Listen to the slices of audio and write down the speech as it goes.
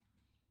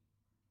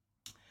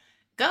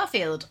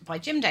Garfield by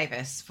Jim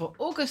Davis for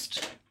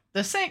August the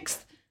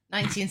 6th,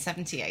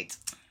 1978.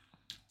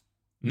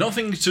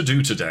 Nothing to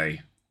do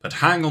today but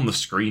hang on the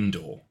screen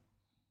door.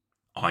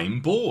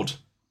 I'm bored.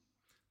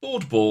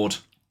 Bored, bored,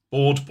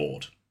 bored,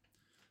 bored.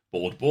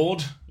 Bored,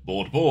 bored,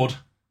 bored, bored.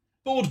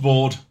 Bored,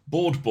 bored,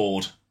 bored,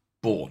 bored,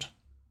 bored.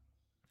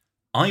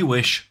 I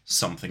wish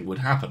something would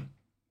happen.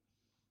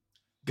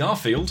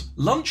 Garfield,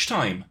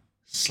 lunchtime.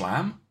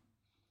 Slam.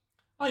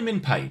 I'm in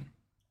pain.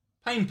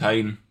 Pain,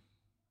 pain.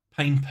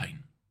 Pain, pain.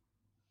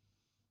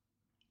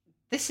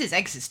 This is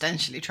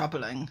existentially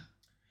troubling.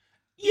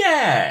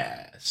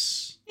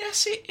 Yes.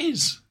 Yes, it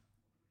is.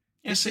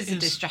 Yes, This it is a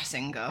is.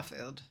 distressing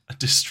Garfield. A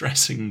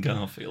distressing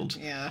Garfield.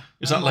 Yeah.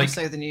 Is that more like-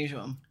 so than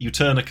usual? You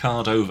turn a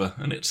card over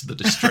and it's the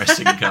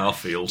distressing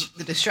Garfield.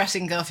 The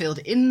distressing Garfield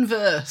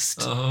inversed.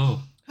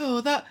 Oh.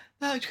 Oh, that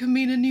can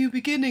mean a new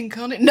beginning,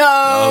 can't it?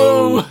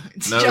 No!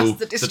 It's just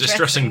the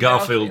distressing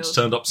Garfield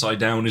turned upside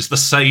down is the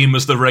same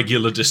as the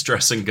regular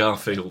distressing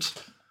Garfield.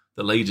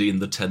 The lady in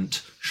the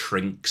tent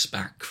shrinks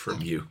back from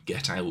you.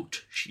 Get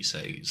out, she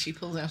says. She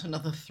pulls out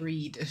another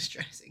 3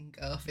 distressing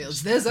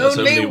Garfields. There's There's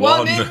only only one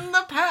one. in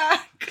the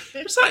pack.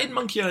 Was that in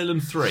Monkey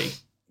Island 3?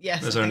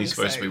 Yes, There's I only think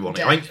supposed so. to be one.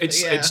 Death, I mean,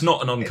 it's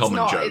not an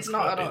uncommon joke. It's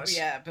not but at all. it's-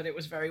 Yeah, but it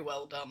was very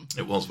well done.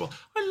 It was well.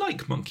 I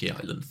like Monkey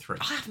Island 3.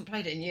 I haven't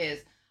played it in years.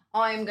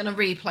 I'm going to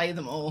replay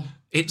them all.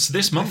 It's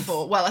this month.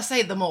 Well, I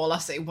say them all. I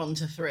say 1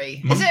 to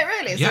 3. Mon- Is it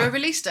really? Is yeah. there a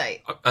release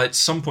date? At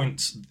some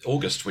point,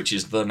 August, which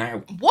is the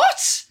now.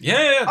 What?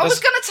 Yeah, I was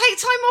going to take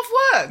time off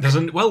work.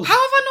 there's well, How have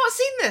I not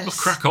seen this? well,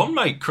 crack on,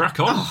 mate, crack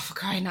on. Oh, for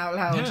crying out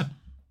loud. Yeah.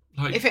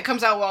 Like, If it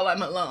comes out while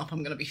I'm at LARP, I'm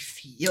going to be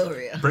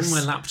furious. bring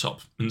my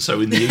laptop, and so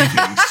in the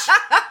evenings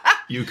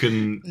you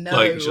can No.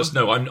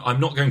 I'm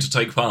not going to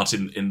take part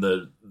in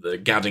the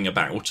gadding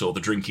about or the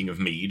drinking of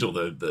mead or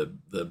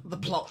the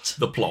plot.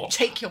 The plot.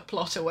 Take your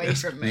plot away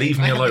Yes, from me. leave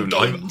me I have a alone.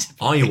 game to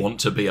I want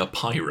to be a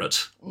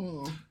pirate.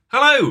 Mm.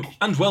 Hello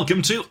and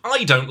welcome to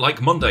I Don't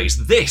Like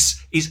Mondays.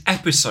 This is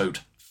episode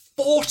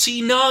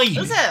 49.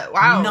 Is it?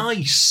 Wow.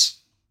 Nice.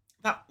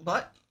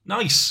 What?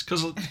 Nice,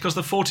 because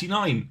the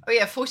 49 Oh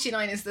yeah,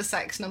 49 is the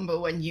sex number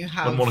when you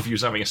have when one of you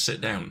is having a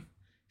sit down.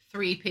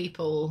 3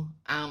 people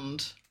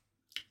and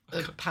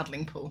a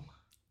paddling pool.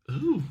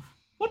 Ooh,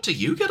 what do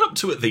you get up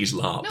to at these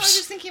LARPs? No, I was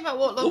just thinking about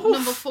what Oof.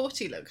 number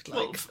 40 looked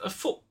like.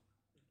 Well,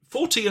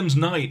 40 and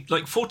 9,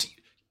 like 40.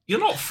 You're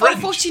not French.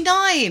 Oh,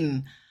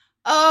 49.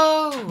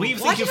 Oh, Were you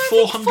why thinking did I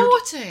think 400?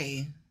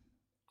 40?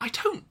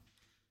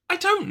 I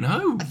don't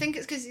know. I think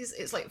it's because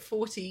it's like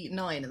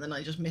 49 and then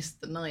I just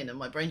missed the 9 and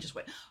my brain just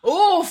went,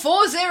 oh,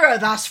 40,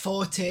 that's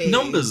 40.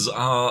 Numbers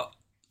are.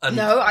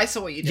 No, I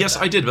saw what you did. Yes,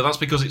 there. I did, but that's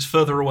because it's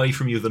further away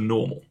from you than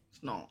normal.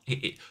 It's not.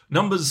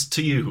 Numbers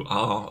to you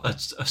are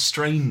a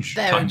strange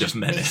They're kind just of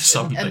menace,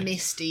 aren't a they?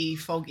 misty,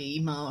 foggy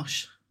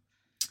marsh.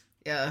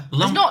 Yeah.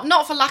 Lump- It's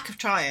not for lack of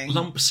trying.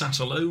 Lump sat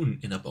alone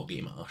in a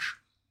boggy marsh.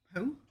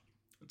 Who?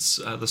 It's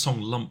the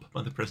song Lump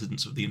by the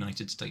Presidents of the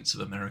United States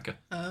of America.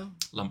 Oh.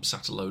 Lump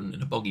sat alone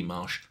in a boggy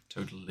marsh,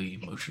 totally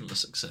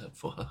motionless except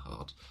for her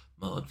heart.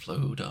 Mud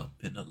flowed up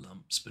in a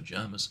lump's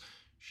pyjamas.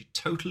 She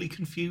totally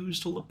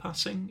confused all the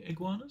passing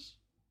iguanas.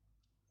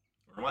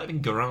 Or it might have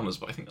been guaranas,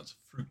 but I think that's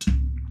a fruit.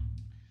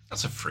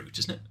 That's a fruit,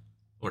 isn't it?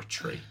 Or a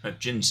tree. No,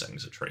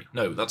 ginseng's a tree.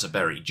 No, that's a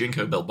berry.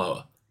 Ginkgo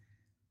biloba.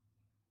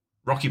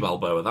 Rocky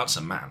Balboa, that's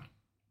a man.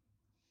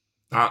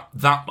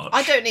 That much.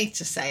 I don't need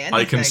to say anything.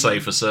 I can say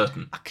for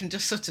certain. I can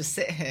just sort of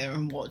sit here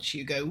and watch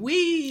you go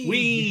wee,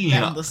 Wee.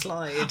 down the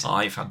slide.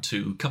 I've had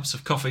 2 cups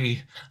of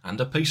coffee and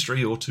a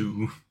pastry or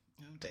 2.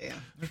 Oh dear.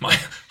 My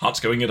heart's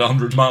going at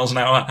 100 miles an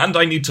hour and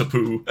I need to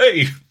poo.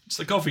 Hey, it's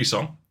the coffee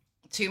song.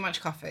 Too much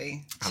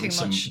coffee. And Too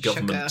some much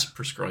government sugar.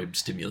 prescribed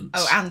stimulants.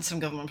 Oh, and some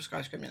government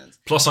prescribed stimulants.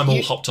 Plus I'm all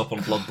You- hopped up on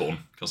Bloodborne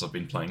because I've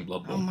been playing Oh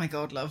Bloodborne. my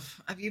god,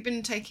 love. Have you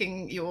been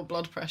taking your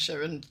blood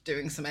pressure and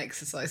doing some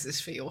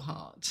exercises for your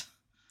heart?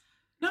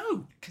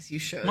 No, Because you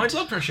should. my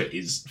blood pressure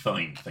is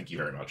fine, thank you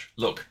very much.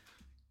 Look,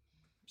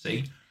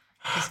 see?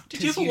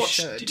 Did you 'cause ever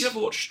should. Did you ever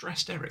watch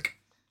Stressed Eric?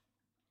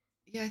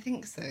 Yeah, I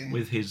think so.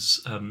 With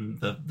his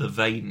the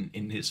vein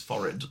in his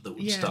forehead that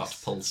would start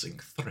Yes. pulsing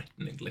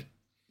threateningly.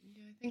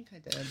 Yeah, I think I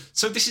did.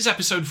 So this is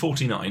episode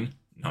 49,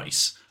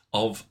 nice,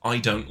 of I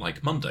Don't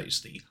Like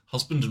Mondays, the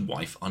husband and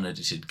wife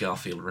unedited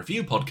Garfield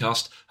review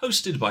podcast,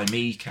 hosted by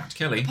me, Kat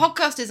Kelly. The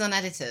podcast is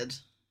unedited.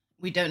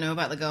 We don't know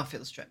about the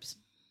Garfield strips.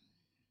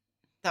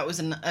 That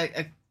was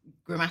a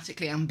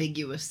grammatically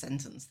ambiguous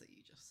sentence that you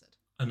just said.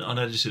 An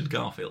unedited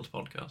Garfield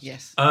podcast.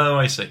 Yes. Oh,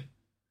 I see.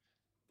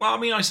 Well, I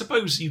mean, I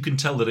suppose you can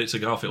tell that it's a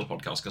Garfield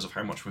podcast because of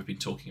how much we've been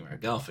talking about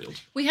Garfield.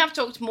 We have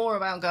talked more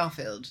about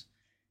Garfield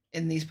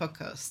in these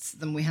podcasts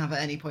than we have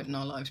at any point in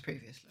our lives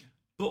previously.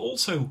 But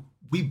also,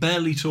 we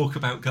barely talk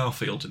about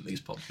Garfield in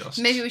these podcasts.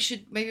 Maybe we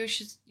should,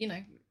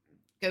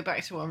 go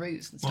back to our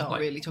roots and start Well, like,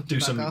 really talking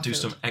about Garfield. Do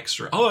some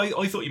extra. Oh,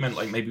 I thought you meant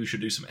like maybe we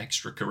should do some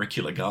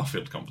extracurricular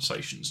Garfield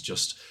conversations.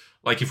 Just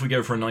like if we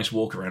go for a nice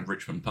walk around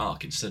Richmond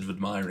Park, instead of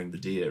admiring the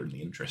deer and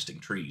the interesting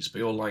trees, but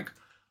you're like,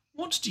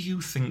 what do you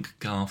think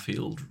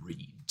Garfield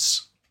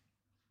reads?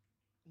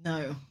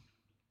 No.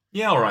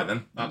 Yeah, all right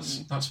then.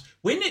 That's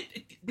when it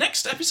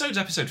Next episode's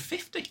episode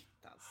 50.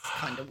 That's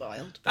kind of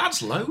wild.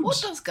 That's loads.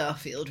 What does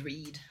Garfield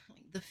read?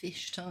 Like the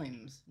Fish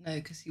Times? No,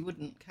 because he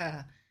wouldn't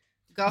care.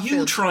 You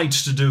Garfield. tried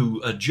to do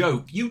a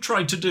joke. You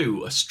tried to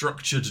do a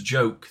structured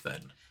joke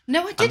then.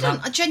 No, I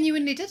didn't. I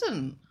genuinely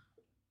didn't.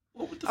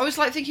 What would I was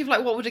like thinking of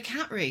like, what would a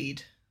cat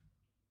read?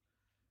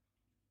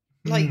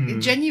 Like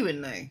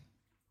genuinely.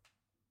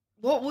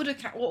 What would a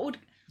cat? What would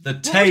the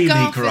what would Garfield-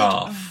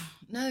 Telegraph?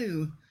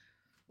 No.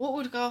 What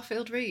would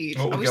Garfield read?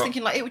 What would I was Gar-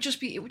 thinking like it would just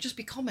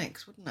be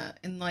comics, wouldn't it?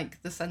 In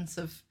like the sense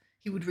of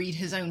he would read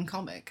his own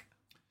comic.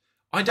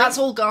 That's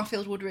all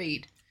Garfield would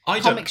read.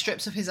 Comic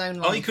strips of his own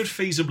life. I could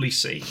feasibly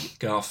see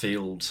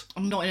Garfield.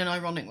 I'm not in an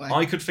ironic way.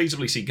 I could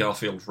feasibly see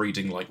Garfield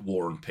reading like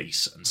War and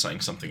Peace and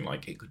saying something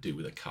like it could do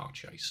with a car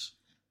chase,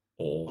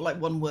 or like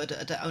one word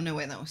at a day. Oh no,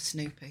 wait, that was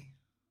Snoopy.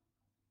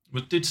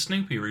 But did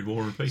Snoopy read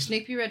War and Peace?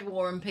 Snoopy read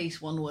War and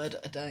Peace one word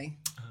at a day.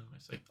 Oh, I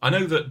see. I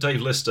know that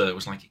Dave Lister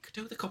was like it could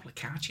do with a couple of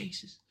car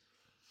chases,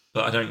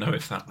 but I don't know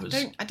if that was.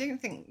 I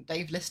don't think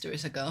Dave Lister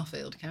is a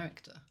Garfield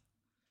character.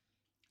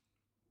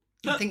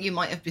 I think you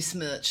might have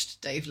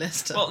besmirched Dave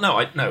Lister. Well, no,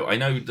 I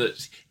know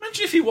that.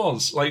 Imagine if he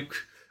was like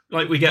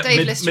we get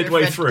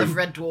midway through,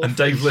 Red Dwarf, and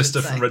Dave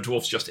Lister from Red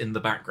Dwarf's just in the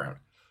background.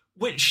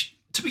 Which,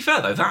 to be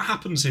fair though, that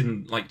happens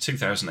in like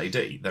 2000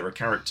 AD. There are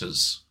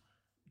characters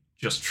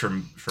just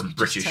from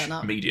British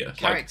media,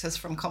 characters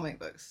from comic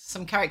books.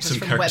 Some characters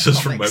from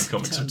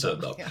webcomics have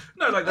turned up. Yeah.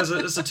 No, like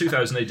there's a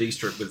 2000 AD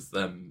strip with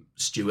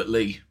Stuart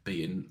Lee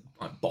being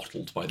like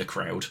bottled by the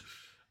crowd.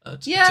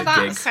 That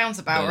gig. Sounds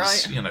about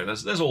right. You know,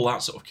 there's all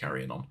that sort of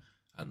carrying on,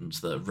 and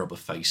the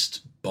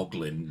rubber-faced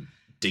boggling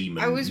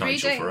demon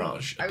Nigel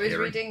Farage. I was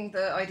reading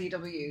the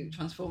IDW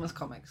Transformers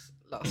comics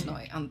last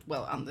night, and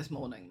this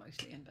morning,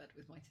 mostly in bed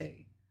with my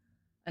tea.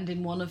 And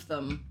in one of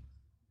them,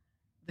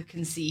 the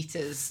conceit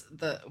is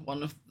that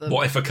one of the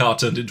what if a car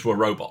turned into a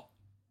robot?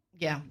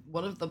 Yeah,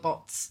 one of the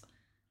bots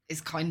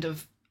is kind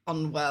of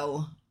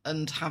unwell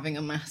and having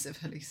a massive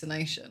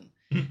hallucination.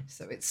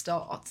 So it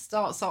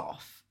starts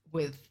off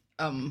with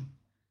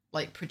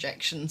like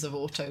projections of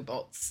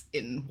Autobots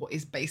in what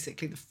is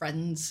basically the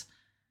Friends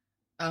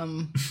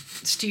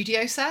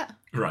studio set,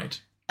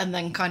 right? And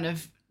then kind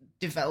of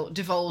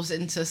devolves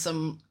into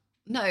some.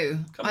 No,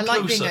 Come I like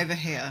closer. being over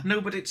here.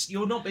 No, but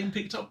you're not being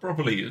picked up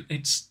properly. Look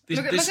at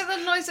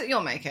the noise that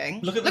you're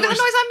making. Look at the noise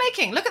I'm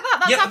making. Look at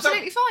that. That's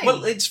absolutely fine.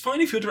 Well, it's fine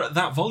if you're at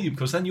that volume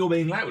because then you're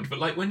being loud. But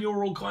like when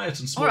you're all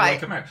quiet and small, all right.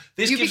 like a mouse.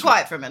 You be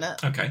quiet for a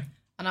minute. Okay.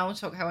 And I will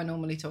talk how I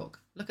normally talk.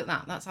 Look at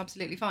that. That's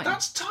absolutely fine.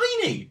 That's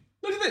tiny.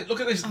 Look at this. Look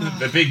at this.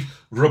 The big,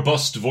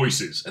 robust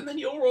voices. And then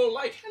you're all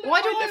like, hello.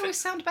 Why do I always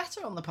sound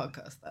better on the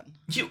podcast then?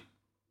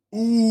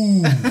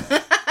 Ooh.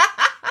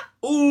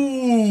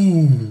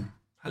 Ooh.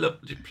 Hello.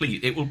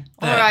 Please. It will.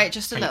 All right.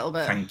 Just a little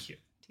bit. Thank you.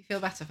 Do you feel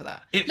better for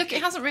that? Look,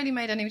 it hasn't really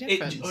made any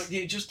difference.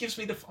 It just gives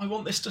me I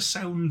want this to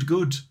sound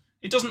good.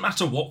 It doesn't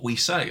matter what we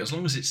say as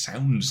long as it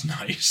sounds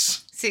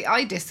nice. See,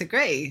 I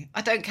disagree.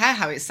 I don't care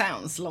how it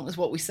sounds as long as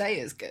what we say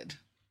is good.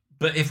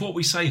 But if what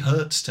we say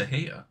hurts to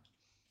hear,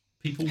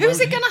 people Who's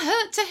it going to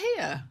hurt to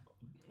hear?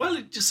 Well,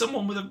 just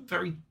someone with a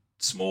very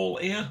small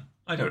ear.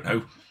 I don't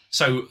know.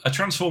 So,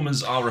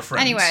 Transformers are a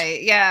friend.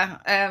 Anyway, yeah.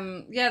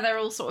 They're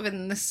all sort of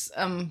in this,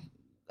 and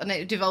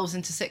it devolves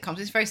into sitcoms.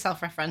 It's very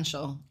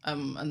self-referential,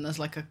 and there's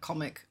like a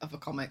comic of a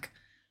comic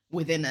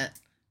within it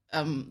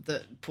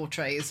that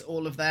portrays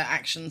all of their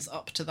actions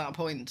up to that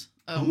point.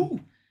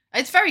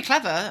 It's very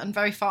clever and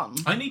very fun.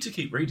 I need to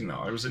keep reading that.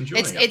 I was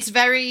enjoying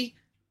it.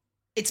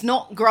 It's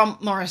not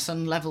Grant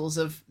Morrison levels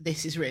of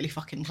this is really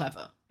fucking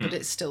clever, but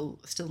it's still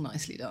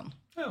nicely done.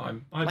 Oh,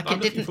 I'm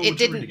looking forward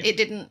to reading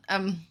it.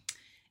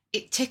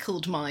 It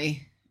tickled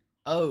my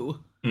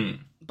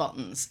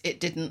buttons. It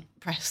didn't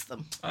press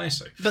them. I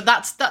see. But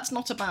that's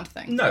not a bad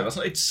thing. No, that's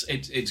not.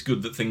 It's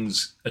good that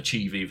things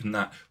achieve even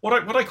that.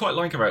 What I quite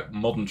like about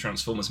modern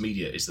Transformers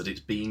media is that it's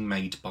being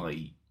made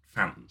by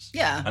fans.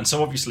 Yeah. And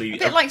so obviously a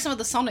bit like some of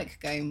the Sonic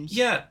games.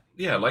 Yeah,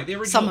 like the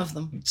original. Some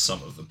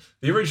of them.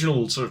 The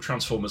original sort of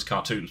Transformers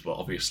cartoons were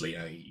obviously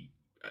a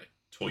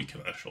toy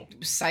commercial.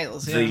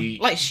 Sales,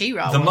 yeah. Like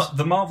She-Ra was.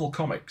 The Marvel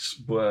comics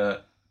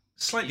were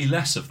slightly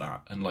less of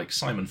that, and like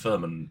Simon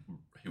Furman,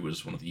 who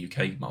was one of the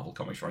UK Marvel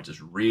comics writers,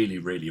 really,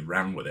 really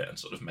ran with it and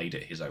sort of made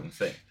it his own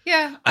thing.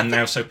 Yeah. And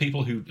now, so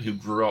people who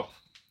grew up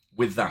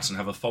with that and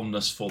have a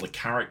fondness for the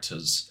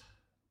characters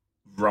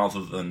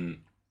rather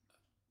than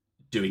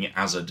doing it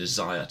as a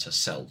desire to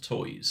sell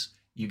toys,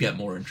 you get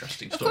more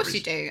interesting stories. Of course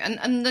you do.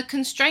 And the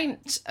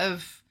constraint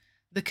of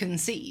the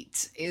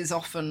conceit is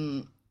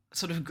often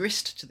sort of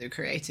grist to the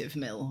creative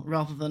mill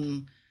rather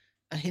than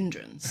a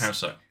hindrance. How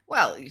so?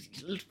 Well,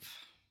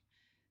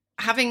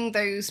 having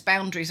those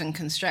boundaries and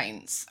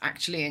constraints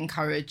actually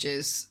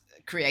encourages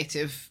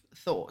creative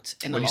thought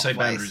in a lot of ways. When you say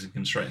boundaries and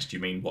constraints, do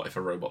you mean what if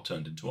a robot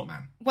turned into a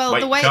man? Well,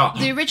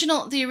 the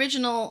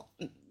original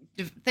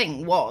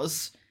thing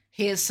was,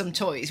 here's some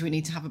toys, we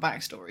need to have a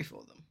backstory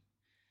for them.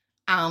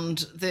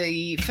 And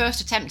the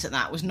first attempt at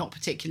that was not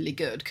particularly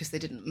good because they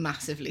didn't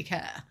massively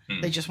care.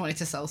 They just wanted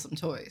to sell some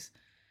toys.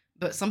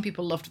 But some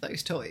people loved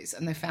those toys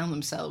and they found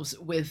themselves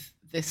with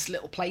this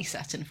little play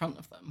set in front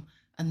of them,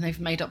 and they've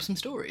made up some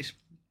stories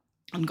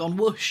and gone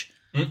whoosh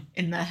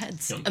in their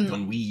heads.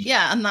 Gone wee.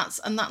 Yeah, and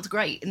that's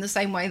great. In the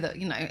same way that,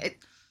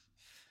 it's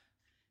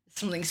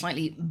something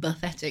slightly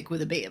pathetic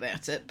with a bit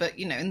about it, but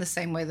in the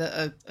same way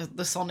that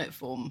the sonnet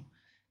form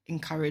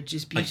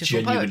encourages beautiful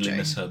I genuinely poetry.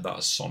 misheard that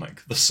as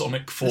sonic. The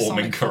sonic form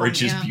sonic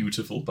encourages form, yeah.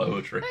 beautiful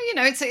poetry.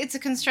 It's a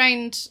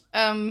constrained,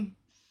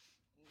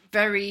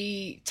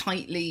 very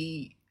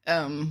tightly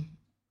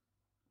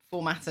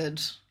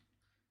formatted,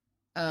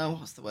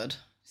 what's the word?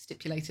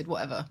 Stipulated,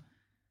 whatever,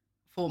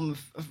 form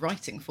of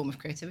writing, form of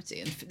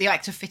creativity. And the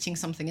act of fitting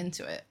something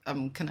into it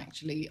can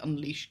actually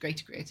unleash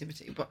greater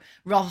creativity, but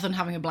rather than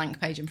having a blank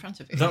page in front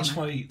of you. That's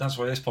why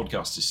this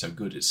podcast is so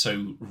good. It's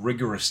so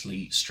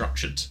rigorously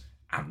structured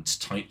and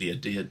tightly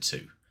adhered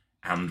to.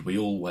 And we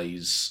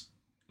always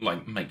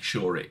make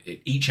sure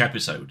each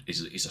episode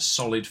is a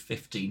solid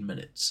 15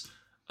 minutes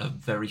of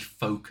very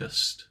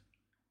focused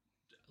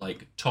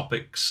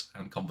topics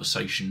and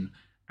conversation,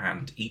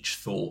 and each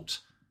thought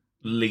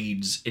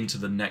leads into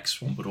the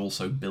next one, but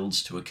also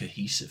builds to a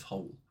cohesive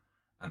whole.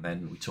 And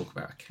then we talk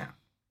about a cat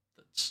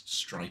that's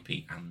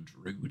stripy and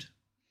rude.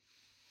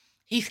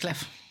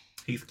 Heathcliff.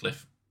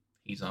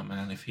 He's our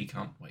man if he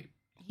can't wait.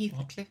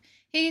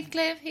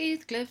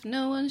 Heathcliff,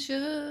 no one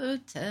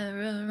should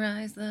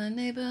terrorise the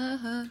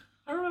neighbourhood.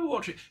 I remember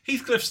watching.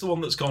 Heathcliff's the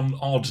one that's gone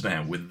odd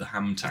now with the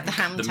ham tank,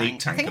 the meat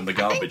tank, and the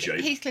garbage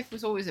ape. Heathcliff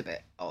was always a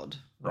bit odd.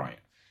 Right.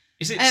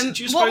 Is it?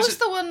 Do you what suppose was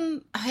the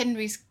one?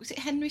 Was it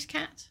Henry's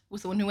cat?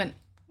 Was the one who went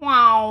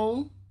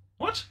wow?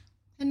 What?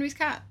 Henry's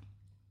cat.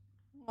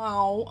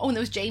 Wow. Oh, and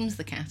there was James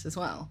the cat as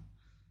well.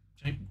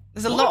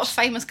 There's a What? lot of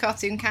famous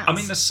cartoon cats. I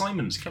mean, there's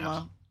Simon's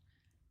cat.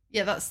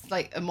 Yeah, that's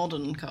like a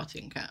modern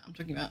cartoon cat. I'm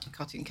talking about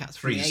cartoon cats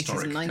from the 80s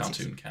Prehistoric and 90s.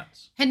 cartoon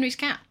cats. Henry's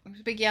cat. It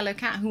was a big yellow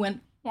cat who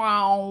went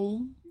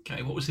wow.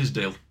 Okay, what was his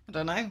deal? I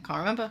don't know. Can't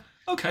remember.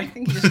 Okay. I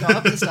think he just got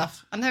up to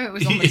stuff. I know it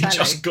was on the He telly.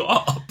 just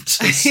got up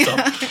to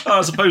stuff.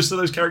 As opposed to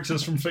those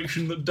characters from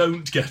fiction that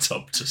don't get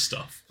up to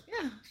stuff.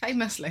 Yeah,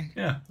 famously.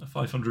 Yeah, a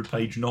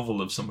 500-page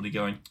novel of somebody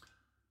going,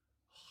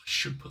 I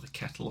should put the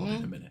kettle on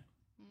in a minute.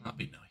 That'd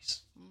be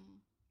nice.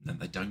 And then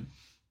they don't.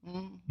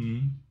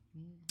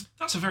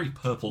 That's a very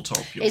purple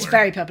top you're It's wearing.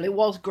 very purple. It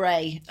was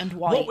grey and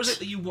white. What was it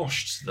that you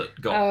washed that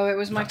got... Oh, it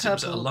was my was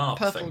it a LARP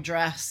purple thing?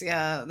 dress.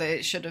 Yeah,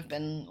 it should have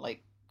been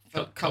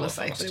colour Colour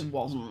safe, but fast. it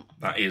wasn't.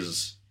 That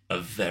is a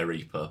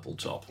very purple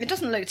top. It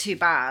doesn't look too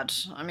bad.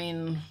 I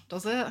mean,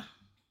 does it?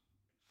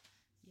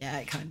 Yeah,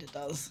 it kind of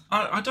does.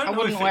 I don't know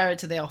wouldn't if wear it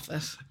to the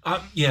office.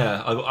 I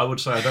would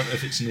say I don't know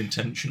if it's an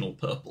intentional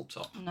purple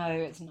top. No,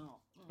 it's not.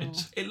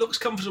 It looks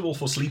comfortable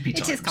for sleepy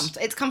times. It is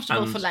it's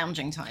comfortable And- for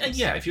lounging times.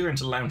 Yeah, if you're going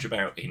to lounge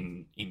about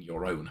in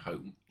your own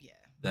home, Yeah.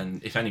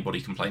 then if anybody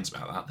complains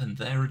about that, then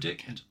they're a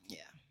dickhead. Yeah.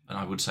 And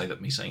I would say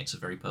that me saying it's a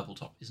very purple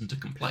top isn't a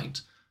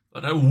complaint.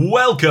 But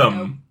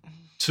welcome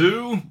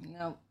to...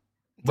 No.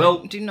 Well,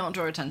 Do not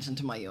draw attention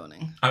to my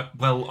yawning. I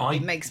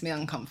It makes me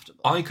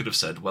uncomfortable. I could have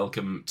said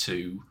welcome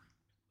to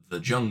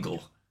the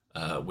jungle.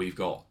 We've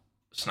got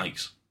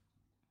snakes.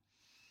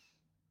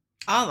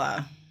 Are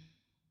there?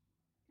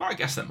 Well, I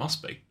guess there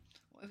must be.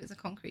 What if it's a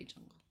concrete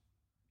jungle?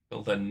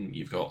 Well, then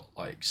you've got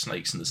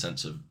snakes in the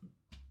sense of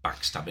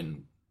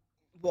backstabbing.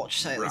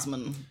 Watch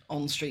salesmen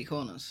on street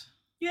corners.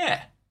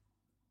 Yeah.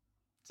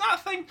 Is that a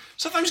thing?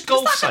 So those Does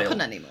golf that sale.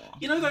 happen anymore?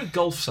 You know those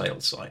golf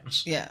sale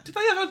signs? Yeah. Did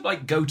they ever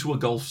go to a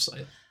golf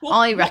sale?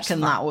 I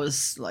reckon that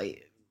was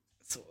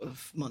sort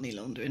of money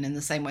laundering in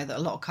the same way that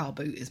a lot of car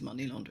boot is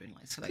money laundering.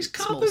 Is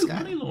car small boot scale.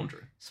 money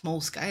laundering? Small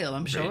scale,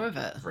 I'm sure of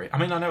it. I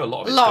mean, I know a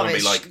lot of A it's lot going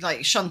of to be it's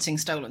like shunting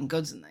stolen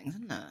goods and things,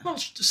 isn't it? well,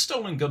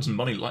 stolen goods and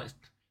money.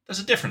 There's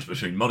a difference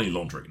between money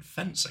laundering and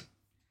fencing.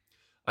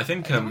 I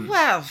think.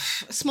 Well,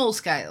 small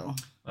scale.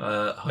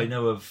 I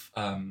know of.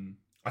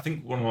 I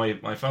think one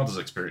of my father's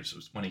experiences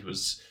was when he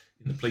was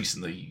in the police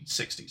in the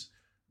 60s.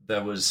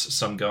 There was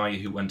some guy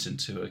who went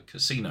into a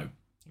casino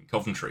in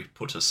Coventry,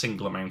 put a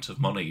single amount of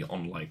money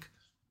on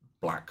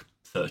black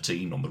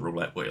 13 on the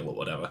roulette wheel or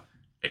whatever.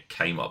 It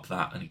came up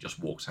that, and he just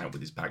walked out with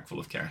his bag full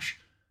of cash.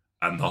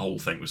 And the whole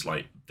thing was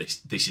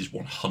this is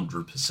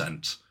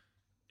 100%.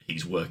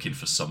 He's working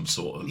for some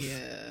sort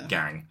of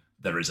gang.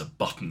 There is a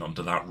button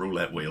under that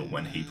roulette wheel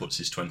when he puts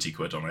his 20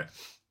 quid on it.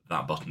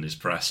 That button is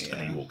pressed,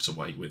 and he walks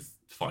away with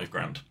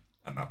 $5,000,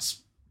 and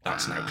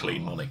that's now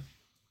clean money.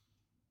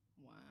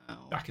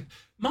 Wow.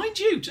 Mind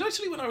you, did I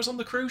tell you when I was on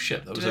the cruise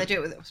ship? Did they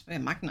do it with a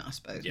magnet, I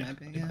suppose,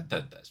 maybe? Yeah.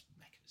 There's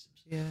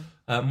mechanisms.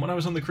 Yeah. When I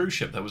was on the cruise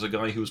ship, there was a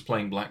guy who was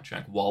playing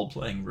blackjack while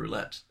playing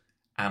roulette,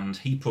 and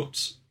he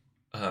put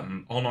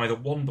on either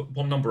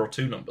one number or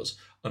two numbers,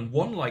 and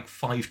won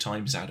 5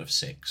 times out of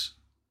 6,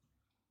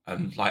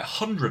 and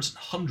hundreds and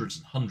hundreds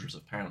and hundreds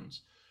of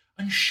pounds.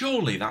 And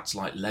surely that's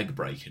leg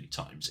breaking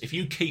times. If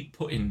you keep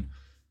putting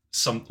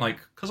some,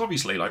 because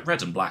obviously,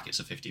 red and black, it's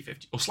a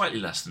 50-50, or slightly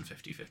less than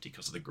 50-50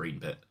 because of the green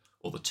bit,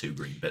 or the 2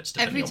 green bits,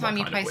 depending Every time on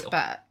you what kind place of a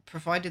wheel. bet,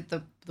 provided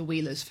the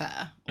wheel is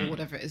fair, or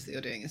whatever it is that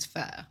you're doing is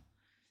fair,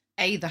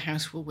 A, the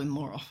house will win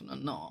more often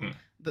than not,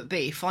 but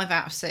B, 5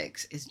 out of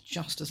 6 is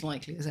just as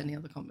likely as any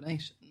other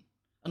combination.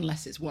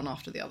 unless it's one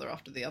after the other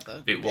after the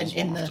other. It was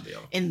in one after the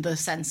other. In the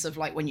sense of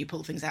like when you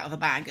pull things out of the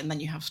bag and then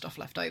you have stuff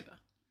left over.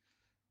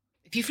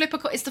 If you flip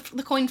it's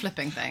the coin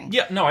flipping thing.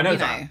 Yeah, no, I know You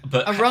that.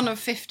 But a run of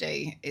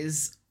 50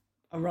 is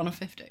a run of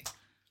 50.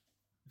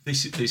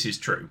 this is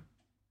true.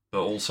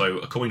 But also,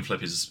 a coin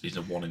flip is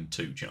a 1 in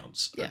 2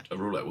 chance. Yeah. A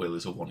roulette wheel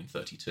is a 1 in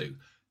 32.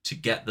 To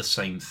get the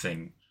same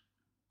thing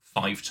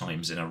 5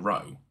 times in a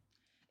row,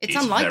 It's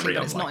It's unlikely, very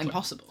but it's not unlikely.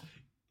 impossible.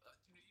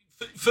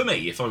 for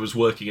me, if I was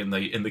working in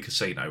the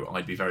casino,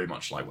 I'd be very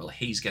much like, well,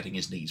 he's getting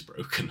his knees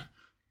broken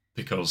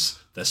because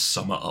there's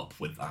summer up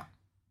with that.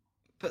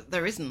 But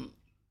there isn't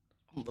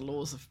on the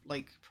laws of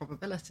like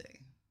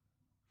probability.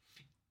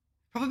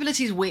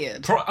 Probability is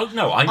weird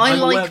No, I'm I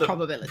aware like that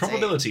probability.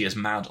 Probability is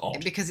mad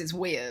odd, because it's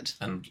weird.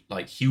 and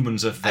like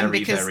humans are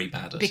very, very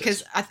bad at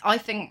Because it. I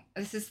think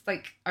this is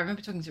like, I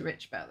remember talking to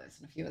Rich about this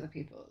and a few other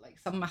people. Like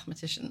some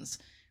mathematicians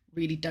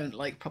really don't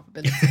like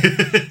probability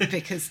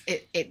because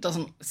it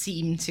doesn't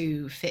seem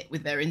to fit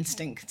with their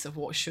instincts of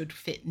what should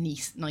fit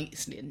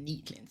nicely and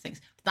neatly and things.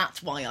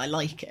 That's why I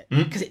like it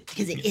because it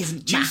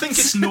isn't. Do you maths. think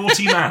it's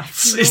naughty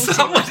maths? Is Naughty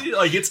that what it,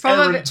 like? It's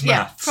errant Yeah,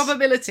 maths.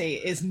 probability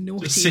is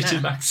naughty Just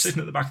sitting maths. at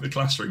the back of the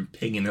classroom,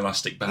 pinging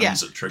elastic bands Yeah,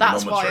 at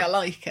trigonometry. that's why I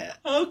like it.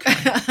 Okay.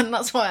 And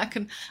that's why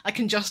I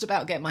can just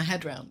about get my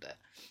head around it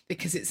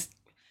because it's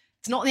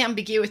not the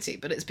ambiguity,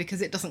 but it's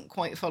because it doesn't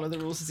quite follow the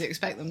rules as you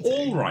expect them to.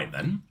 All right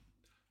then.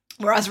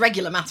 Whereas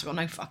regular maths, I've got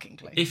no fucking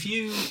clue. If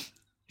you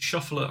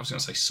shuffle, I was going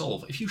to say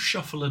solve. If you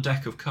shuffle a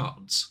deck of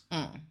cards,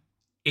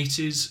 it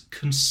is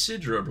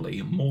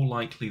considerably more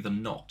likely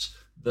than not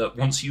that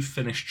once you've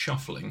finished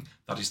shuffling,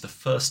 that is the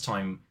first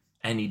time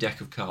any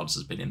deck of cards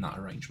has been in that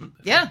arrangement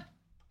before. Yeah,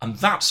 And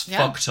that's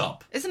fucked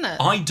up. isn't it?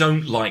 I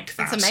don't like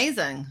that. It's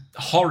amazing.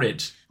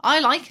 Horrid. I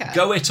like it.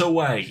 Go it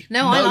away.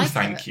 No, I like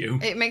thank it. you.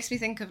 It makes me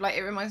think of like,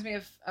 it reminds me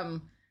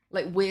of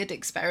like weird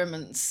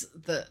experiments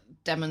that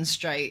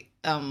demonstrate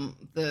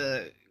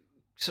the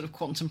sort of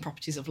quantum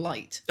properties of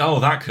light. Oh,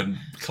 that can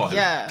climb.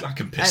 Yeah, That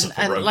can piss up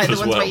a and rope like the as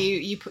ones well. where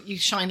you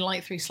shine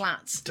light through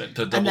slats, And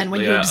and then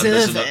when you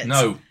observe it,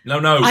 no.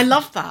 I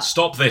love that.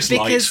 Stop this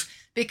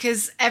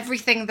because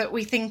everything that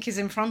we think is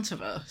in front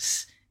of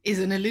us is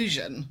an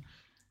illusion.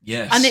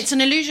 Yes. And it's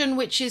an illusion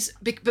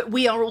but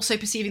we are also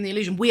perceiving the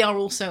illusion. We are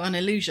also an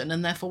illusion,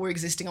 and therefore we're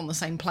existing on the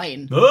same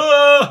plane.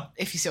 Ah!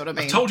 If you see what I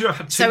mean. I told you I've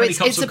had too So many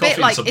cups of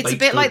coffee and some it's a baked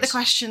bit like the goods.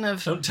 question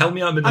of. Don't tell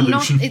me I'm an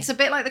illusion. It's a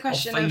bit like the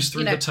question phase of,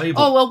 through the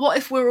table. oh well, what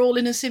if we're all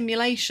in a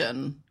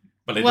simulation?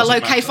 Well, Well,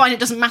 doesn't okay, matter. fine. It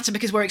doesn't matter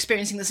because we're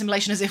experiencing the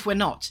simulation as if we're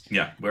not.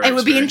 Yeah, It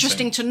would be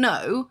interesting to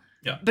know,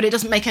 Yeah. but it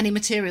doesn't make any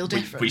material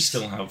difference. We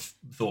still have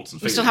thoughts and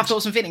We feelings. still have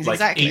thoughts and feelings, Like,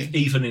 exactly.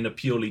 Even in a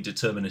purely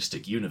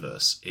deterministic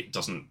universe, it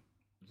doesn't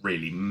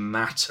really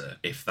matter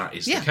if that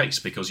is the case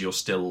because you're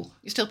still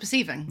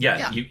perceiving.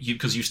 you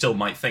because you still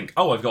might think,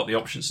 oh, I've got the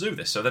options to do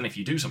this. So then if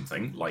you do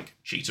something like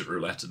cheat at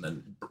roulette and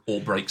then or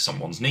break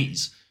someone's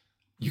knees,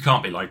 you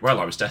can't be like, well,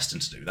 I was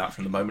destined to do that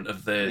from the moment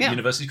of the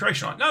university's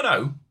creation. Right?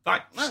 No,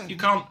 you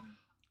can't.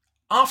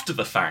 After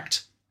the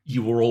fact,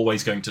 you were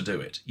always going to do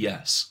it,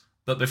 yes.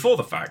 But before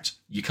the fact,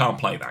 you can't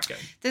play that game.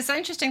 There's an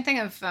interesting thing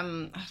of I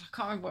can't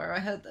remember where I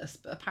heard this,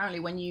 but apparently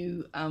when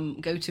you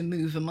go to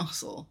move a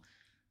muscle,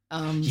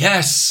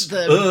 Yes,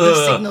 the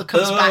signal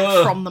comes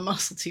back from the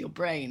muscle to your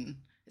brain.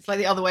 It's like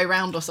the other way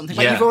around or something.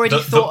 Like you've already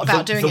thought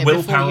about doing it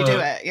before you do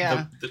it.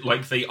 Yeah,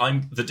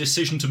 the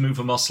decision to move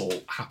a muscle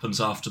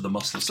happens after the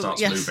muscle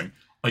starts moving.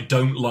 I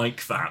don't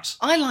like that.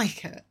 I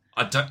like it.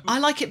 I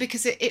like it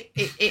because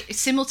it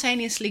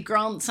simultaneously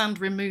grants and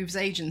removes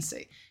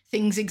agency.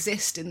 Things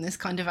exist in this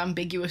kind of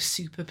ambiguous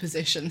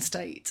superposition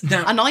state,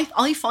 and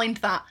I find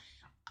that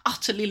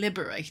utterly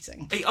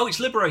liberating. It's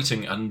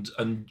liberating and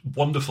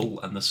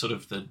wonderful, and the sort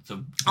of the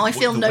I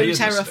feel the no weirdness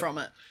terror of it. from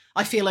it.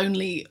 I feel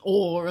only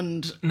awe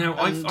and. Now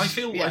and, I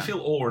feel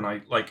awe, and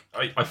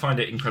I find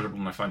it incredible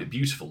and I find it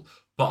beautiful,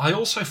 but I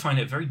also find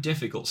it very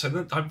difficult.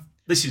 So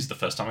this is the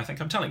first time I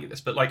think I'm telling you this,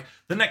 but like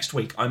the next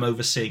week I'm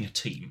overseeing a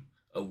team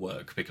at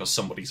work because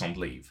somebody's on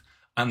leave.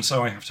 And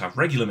so I have to have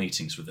regular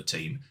meetings with the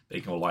team,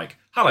 being all like,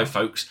 hello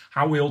folks,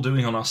 how are we all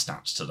doing on our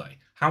stats today?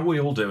 How are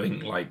we all doing,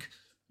 like,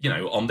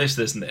 on this,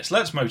 and this?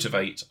 Let's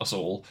motivate us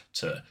all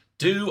to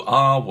do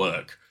our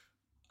work.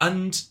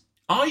 And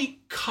I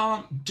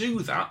can't do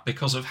that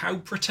because of how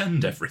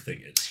pretend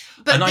everything is.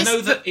 But I know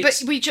that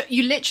it's... But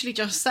you literally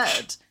just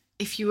said,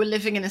 if you were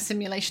living in a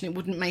simulation, it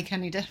wouldn't make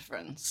any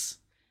difference.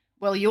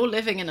 Well, you're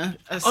living in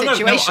a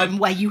situation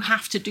where you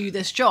have to do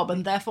this job,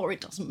 and therefore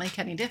it doesn't make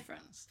any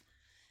difference.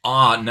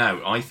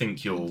 No, I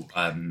think you're...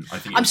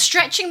 I'm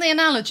stretching the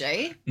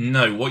analogy.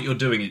 No, what you're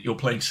doing is you're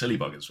playing silly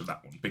buggers with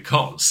that one,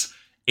 because...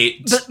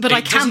 But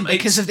I can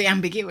because of the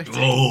ambiguity.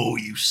 Oh,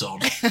 you son.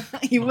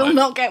 You will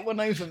not get one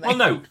over me. Well,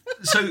 no.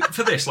 So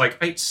for this,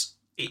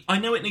 I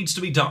know it needs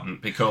to be done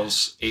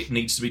because it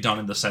needs to be done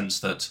in the sense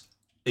that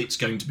it's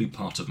going to be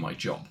part of my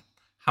job.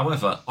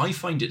 However, I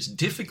find it's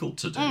difficult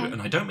to do,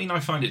 and I don't mean I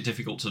find it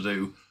difficult to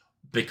do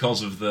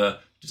because of the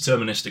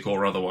deterministic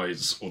or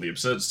otherwise, or the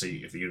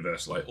absurdity of the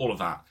universe, like all of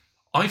that.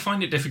 I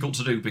find it difficult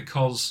to do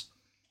because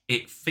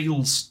it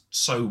feels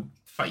so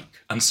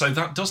fake. And so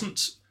that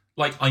doesn't,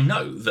 like, I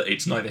know that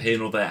it's neither here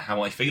nor there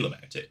how I feel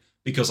about it,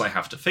 because I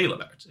have to feel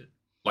about it.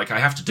 Like, I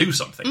have to do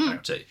something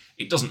about it.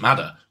 It doesn't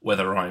matter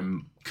whether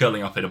I'm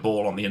curling up in a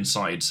ball on the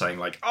inside saying,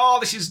 like, oh,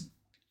 this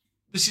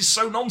is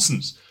so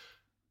nonsense.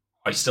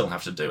 I still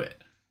have to do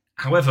it.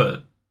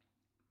 However,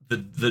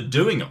 the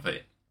doing of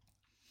it,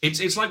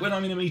 it's like when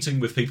I'm in a meeting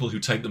with people who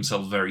take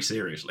themselves very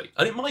seriously.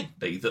 And it might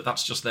be that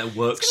that's just their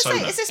work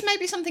persona. Is this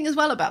maybe something as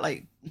well about,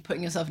 like,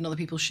 putting yourself in other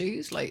people's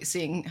shoes? Like,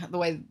 seeing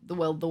the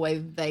world the way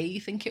they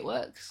think it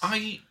works?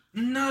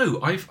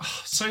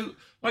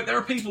 There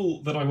are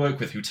people that I work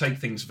with who take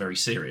things very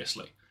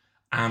seriously.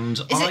 And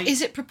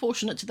is it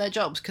proportionate to their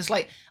jobs? Because,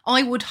 like,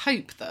 I would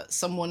hope that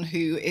someone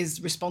who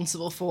is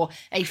responsible for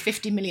a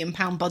 £50 million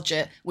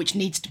budget, which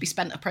needs to be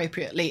spent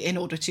appropriately in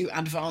order to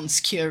advance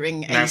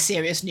curing a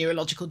serious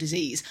neurological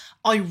disease,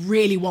 I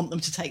really want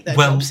them to take their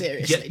job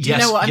seriously. Do you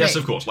know what I mean? Yes,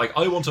 of course. Like,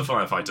 I want a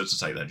firefighter to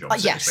take their job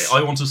seriously. Yes.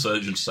 I want a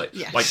surgeon to take...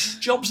 Yes. Like,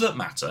 jobs that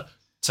matter,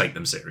 take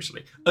them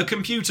seriously. A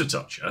computer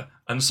toucher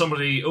and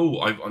somebody...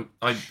 I'm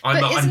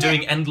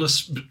doing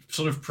endless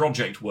sort of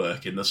project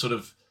work in the sort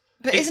of...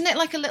 But isn't it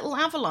like a little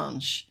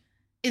avalanche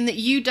in that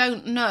you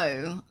don't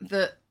know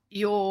that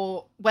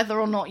whether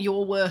or not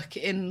your work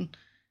in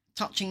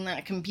touching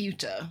that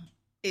computer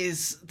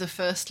is the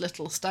first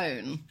little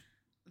stone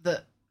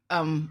that,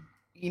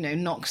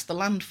 knocks the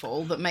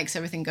landfall that makes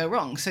everything go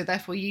wrong. So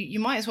therefore you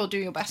might as well do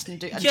your best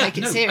and take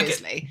it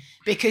seriously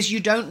because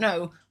you don't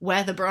know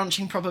where the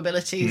branching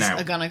probabilities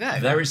are going to go.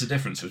 There is a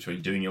difference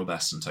between doing your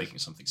best and taking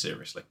something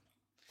seriously.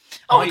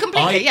 Oh,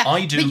 completely, yeah.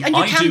 I do. And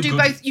you can do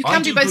both. You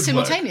can do both good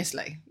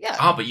simultaneously. Work.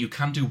 Yeah. But you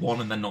can do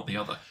one and then not the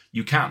other.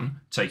 You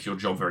can take your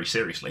job very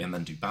seriously and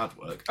then do bad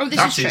work. Oh,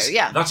 this is true.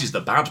 Yeah. That is the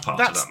bad part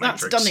of that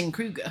matrix. That's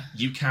Dunning-Kruger.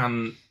 You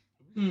can.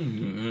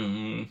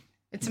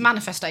 It's a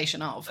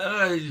manifestation of.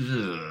 I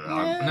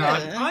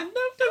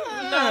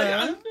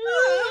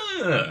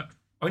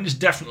mean, it's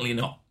definitely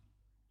not.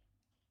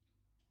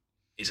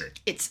 Is it?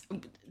 It's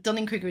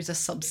Dunning-Kruger is a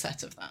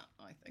subset of that,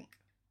 I think.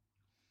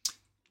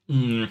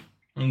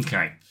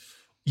 Okay.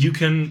 You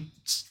can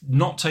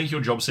not take your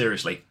job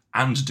seriously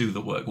and do the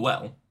work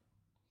well,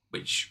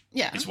 which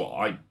is what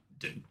I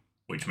do,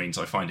 which means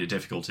I find it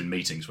difficult in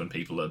meetings when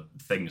people are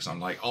things I'm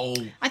like,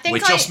 we're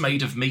just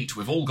made of meat,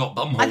 we've all got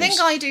bum holes. I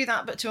think I do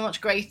that, but to a much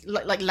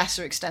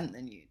lesser extent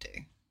than you do.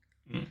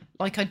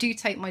 Like, I do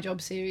take my job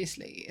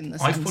seriously in the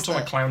sense I've put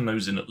on a clown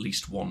nose in at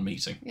least one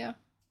meeting. Yeah.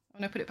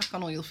 When I put it back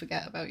on, or you'll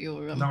forget about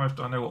your... No, I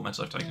know what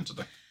meds I've taken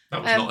today.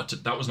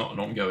 That was not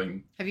an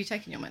ongoing... Have you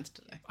taken your meds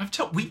today? We Put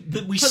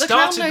started... the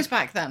clown nose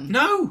back then?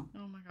 No!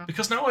 Oh my God.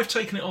 Because now I've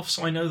taken it off,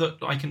 so I know that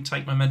I can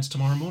take my meds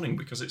tomorrow morning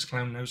because it's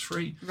clown nose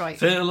free. Right.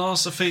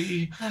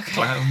 Philosophy, okay.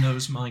 Clown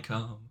nose my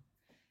calm.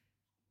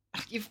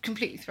 You've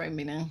completely thrown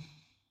me now.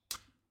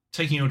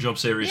 Taking your job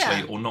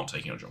seriously or not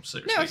taking your job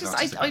seriously? No,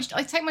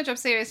 I take my job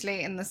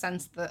seriously in the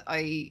sense that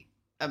I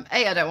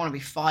don't want to be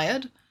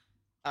fired.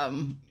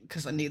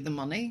 Because I need the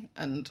money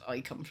and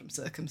I come from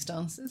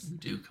circumstances. You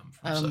do come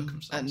from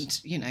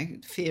circumstances.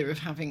 And, fear of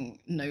having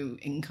no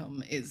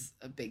income is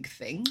a big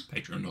thing.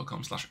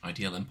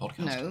 Patreon.com/IDLM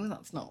podcast. No,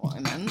 that's not what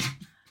I meant.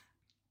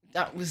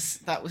 That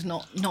was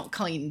not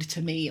kind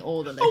to me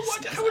or the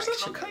listeners. Oh, how was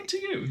that not kind to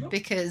you? No.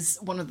 Because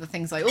one of the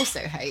things I also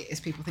hate is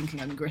people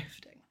thinking I'm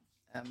grifting.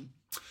 And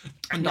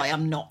I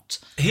am not.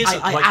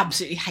 I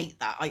absolutely hate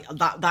that.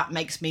 That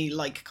makes me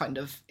like kind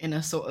of in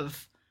a sort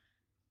of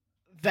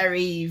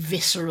very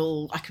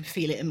visceral, I can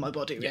feel it in my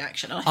body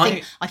reaction.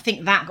 And I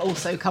think that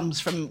also comes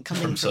from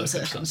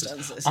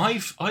circumstances.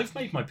 I've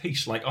made my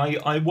peace. Like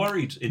I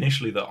worried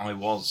initially that I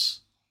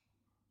was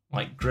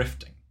like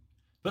grifting.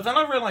 But then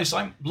I realised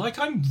I'm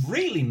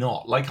really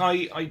not. Like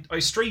I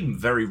stream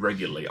very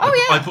regularly.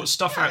 I put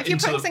stuff out. If you're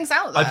putting things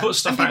out there, I put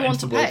stuff out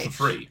into the world for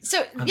free.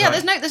 So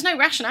there's no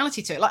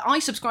rationality to it. Like I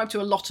subscribe to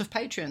a lot of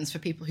Patreons for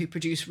people who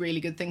produce really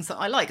good things that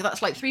I like.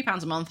 That's like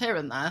 £3 a month here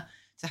and there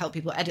to help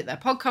people edit their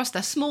podcast.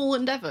 They're small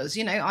endeavours.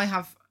 I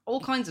have all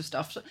kinds of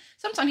stuff.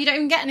 Sometimes you don't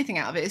even get anything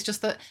out of it. It's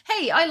just that,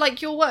 hey, I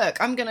like your work.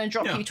 I'm going to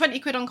drop you 20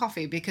 quid on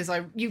coffee because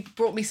you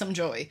brought me some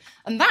joy.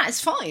 And that is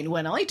fine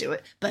when I do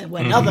it. But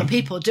when other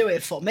people do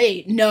it for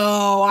me,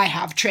 no, I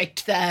have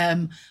tricked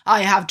them.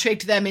 I have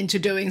tricked them into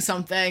doing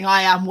something.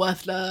 I am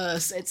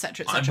worthless,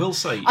 etc., etc. I will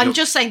say... I'm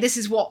just saying this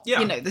is what,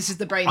 this is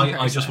the brain process.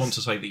 I just want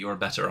to say that you're a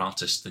better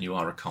artist than you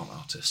are a con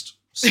artist.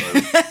 So...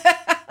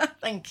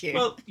 Thank you.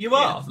 Well, you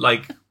are.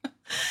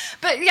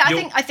 But yeah,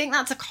 I think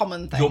that's a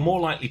common thing. You're more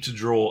likely to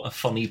draw a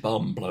funny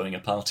bum blowing a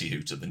party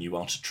hooter than you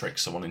are to trick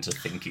someone into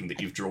thinking that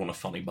you've drawn a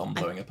funny bum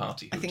blowing a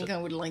party hooter. I think I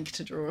would like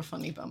to draw a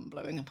funny bum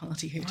blowing a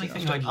party hooter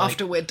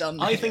after we're done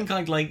here. I think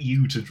I'd like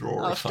you to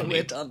draw a funny... After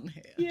we're done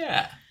here.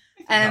 Yeah. I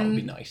think that would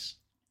be nice.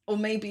 Or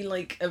maybe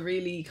like a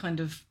really kind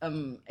of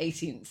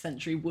 18th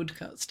century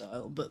woodcut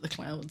style, but the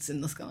clouds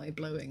in the sky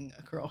blowing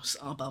across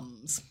our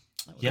bums.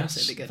 That would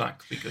also be good. That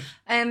could be good.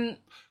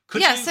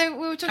 So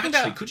we were talking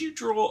about... Could you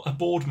draw a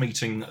board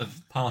meeting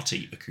of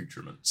party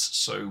accoutrements?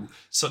 So,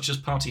 such as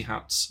party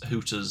hats,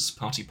 hooters,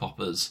 party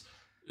poppers,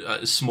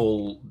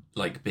 small,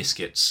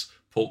 biscuits,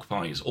 pork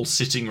pies, all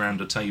sitting round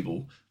a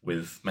table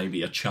with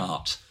maybe a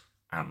chart,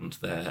 and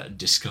they're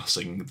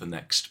discussing the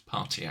next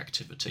party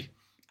activity.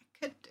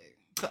 Could do.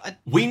 But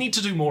We need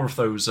to do more of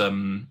those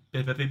New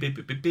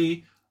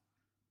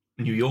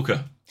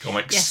Yorker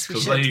comics, yes, we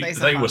because should. they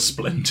Those are were fun.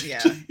 splendid.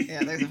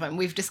 Yeah, those are fun.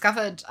 We've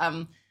discovered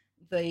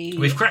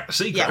We've cracked the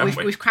secret, yeah, haven't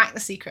we? we've cracked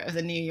the secret of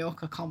the New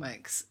Yorker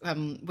comics,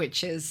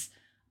 which is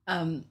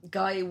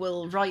Guy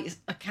will write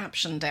a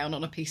caption down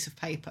on a piece of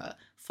paper,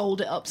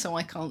 fold it up so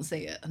I can't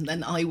see it, and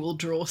then I will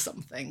draw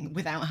something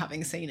without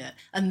having seen it,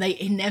 and they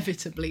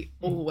inevitably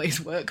always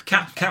work.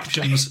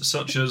 Captions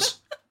such as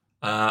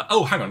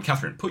oh, hang on,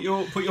 Catherine, put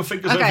your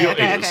fingers over your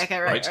ears. Okay,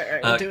 right.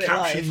 We'll do it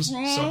captions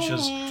live. such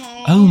as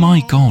Oh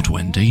my god,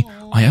 Wendy,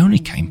 I only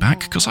came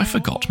back because I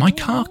forgot my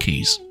car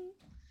keys.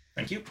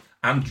 thank you,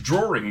 and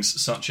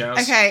drawings such as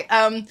Okay,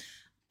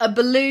 a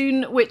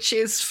balloon which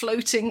is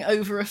floating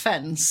over a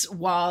fence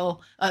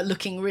while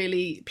looking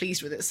really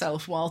pleased with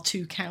itself, while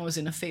two cows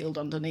in a field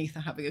underneath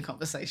are having a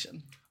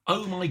conversation.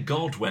 oh my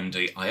god,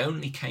 Wendy, I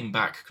only came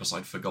back because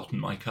I'd forgotten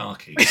my car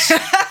keys.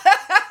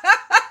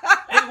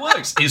 It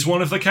works. Is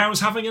one of the cows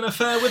having an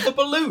affair with the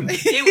balloon?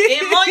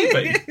 It might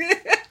be.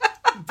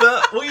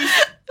 But we...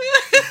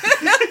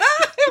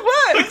 It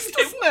works,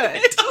 doesn't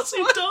it? It does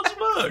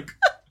work.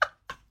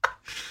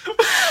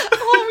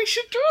 Oh, we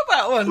should draw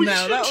that one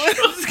now. That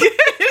one's good.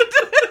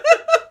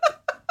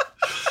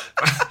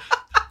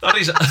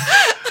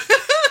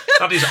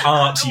 That is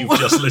art you've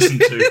just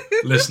listened to,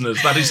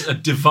 listeners. That is a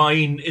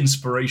divine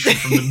inspiration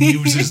from the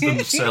muses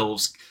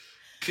themselves.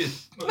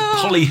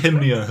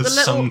 Polyhymnia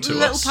has sung to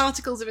little us.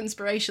 particles of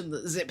inspiration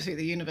that zip through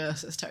the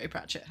universe, as Terry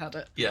Pratchett had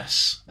it.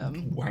 Yes,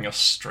 wang us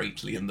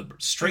straightly in the brain.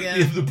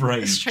 Straightly in the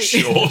brain,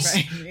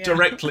 yeah.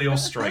 Directly or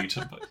straight.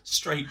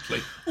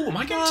 Straightly. Oh, am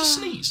I going to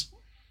sneeze?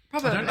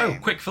 Probably. I don't know.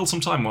 Quick, fill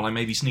some time while I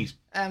maybe sneeze.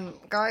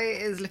 Guy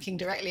is looking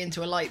directly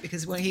into a light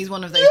because he's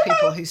one of those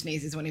people who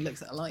sneezes when he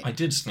looks at a light. I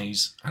did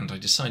sneeze, and I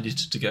decided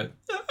to go.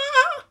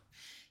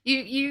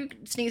 You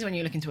sneeze when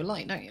you look into a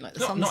light, don't you? Like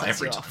the sun Not sets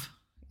every you time. off.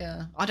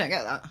 Yeah, I don't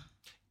get that.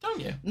 Don't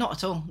you? Not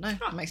at all. No,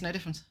 it makes no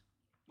difference.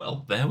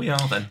 Well, there we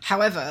are then.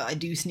 However, I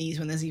do sneeze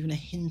when there's even a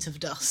hint of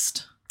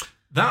dust.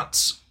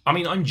 I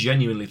mean, I'm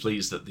genuinely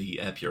pleased that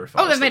the air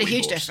purifiers. Oh, they've made that a we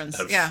huge bought difference.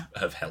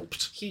 have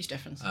helped. Huge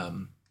difference.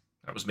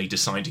 That was me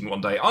deciding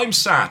one day, I'm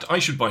sad, I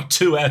should buy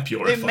 2 air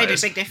purifiers. It made a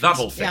big difference.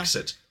 That'll fix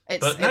it.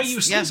 But now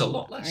you sneeze yeah. a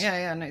lot less.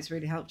 Yeah, no, it's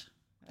really helped.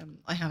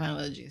 I have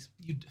allergies.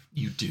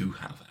 You do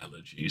have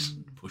allergies.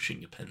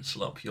 Pushing a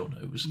pencil up your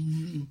nose.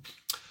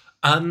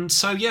 And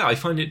so, yeah, I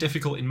find it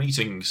difficult in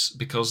meetings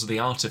because of the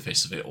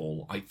artifice of it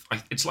all.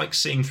 It's like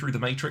seeing through the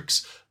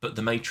Matrix, but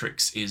the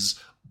Matrix is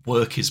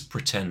work is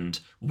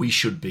pretend. We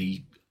should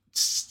be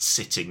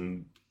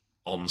sitting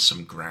on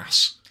some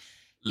grass.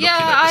 Yeah,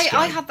 At the sky.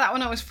 I had that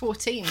when I was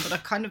 14, but I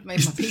kind of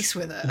made my peace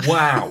with it.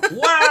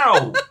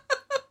 Wow.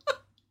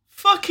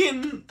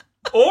 Fucking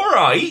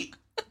alright.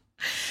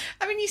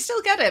 I mean, you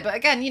still get it, but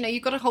again,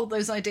 you've got to hold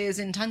those ideas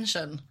in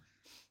tension.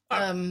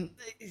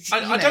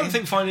 I don't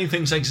think finding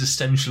things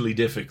existentially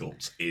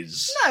difficult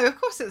is... No, of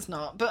course it's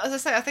not. But as I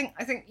say, I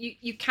think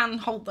you can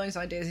hold those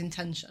ideas in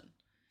tension.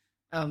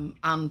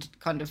 And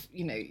kind of,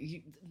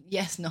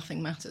 yes,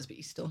 nothing matters, but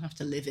you still have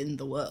to live in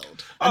the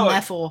world. And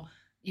therefore,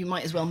 you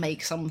might as well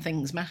make some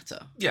things matter.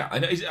 Yeah,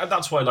 and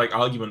that's why,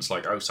 arguments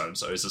like, oh,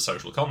 so-and-so is a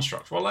social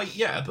construct. Well,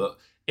 yeah, but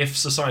if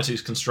society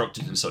is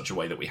constructed in such a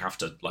way that we have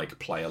to,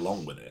 play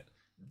along with it,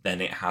 then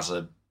it has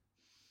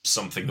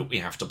something that we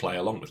have to play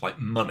along with, like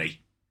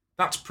money.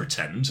 That's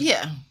pretend.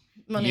 Yeah,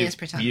 money is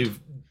pretend.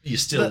 You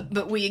still...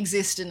 But we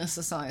exist in a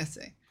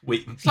society.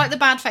 It's It's like the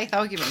bad faith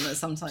argument that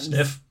sometimes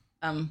Sniff.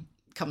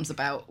 Comes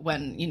about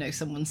when,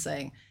 someone's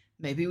saying,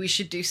 maybe we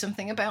should do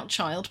something about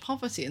child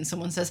poverty. And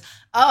someone says,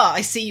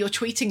 I see you're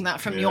tweeting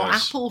that from your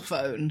Apple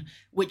phone,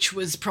 which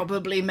was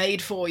probably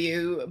made for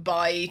you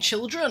by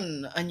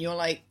children. And you're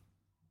like,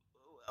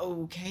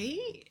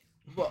 okay,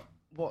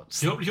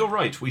 what's... You're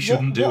right, we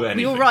shouldn't do anything.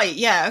 You're right,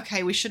 yeah,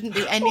 okay, we shouldn't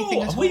do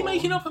anything at all. Are we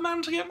making up a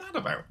man to get mad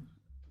about?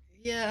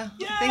 Yeah,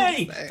 Yay! I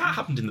think so. That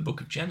happened in the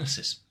book of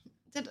Genesis.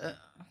 Did it?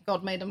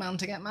 God made a man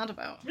to get mad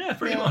about. Yeah,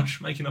 pretty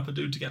much. Making up a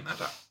dude to get mad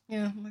at.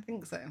 Yeah, I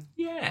think so.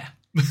 Yeah.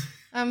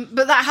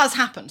 But that has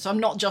happened, so I'm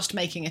not just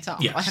making it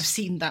up. Yes. I have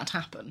seen that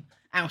happen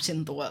out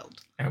in the world.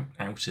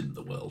 Out in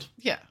the world.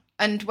 Yeah.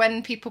 And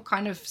when people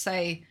kind of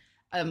say,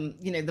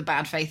 the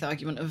bad faith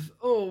argument of,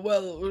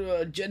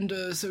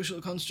 gender, social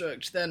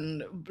construct,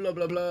 then blah,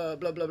 blah, blah,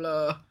 blah, blah,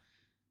 blah.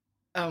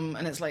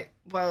 And it's like,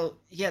 well,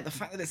 yeah, the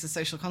fact that it's a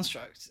social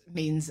construct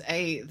means,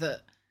 A,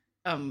 that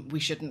we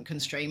shouldn't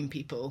constrain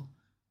people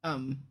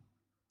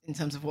in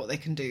terms of what they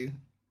can do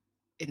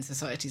in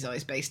society's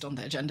eyes based on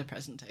their gender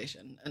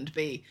presentation, and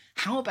B,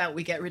 how about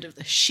we get rid of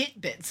the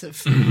shit bits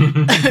of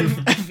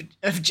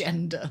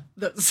gender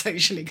that's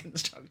socially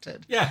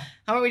constructed? Yeah.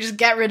 How about we just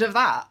get rid of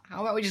that?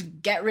 How about we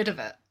just get rid of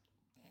it?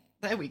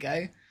 There we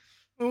go.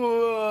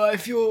 Oh,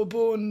 if you're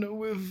born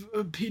with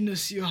a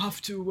penis, you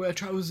have to wear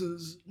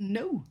trousers.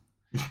 No.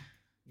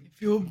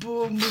 If you're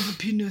born with a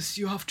penis,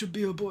 you have to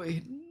be a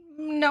boy.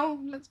 No.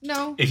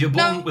 If you're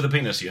born with a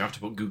penis, you have to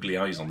put googly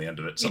eyes on the end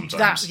of it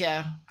sometimes.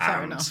 Fair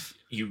And enough.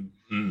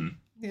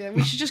 Yeah,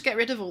 we should just get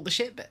rid of all the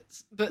shit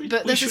bits. But We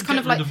there's this should kind get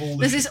of like, rid of all the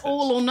there's this shit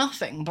all or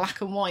nothing,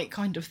 black and white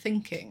kind of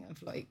thinking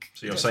of like.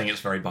 So you're saying it's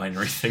very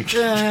binary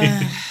thinking.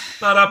 Uh,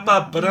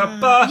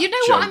 Ba-da-ba-ba-da-ba. you know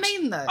what I Jokes.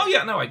 mean, though. Oh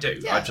yeah, no, I do.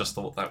 Yeah. I just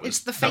thought that was It's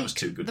the that fake, was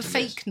too good the to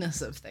miss.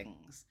 fakeness of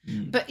things.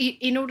 Mm. But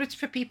in order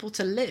for people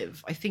to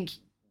live, I think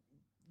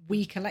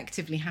we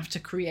collectively have to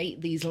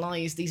create these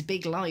lies, these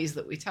big lies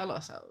that we tell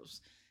ourselves,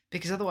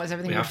 because otherwise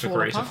everything We will have to fall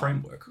create apart. a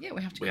framework. Yeah,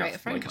 we have to We create have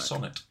a framework. like a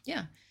sonnet.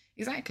 Yeah,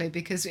 exactly.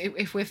 Because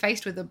if we're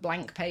faced with a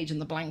blank page and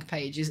the blank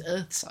page is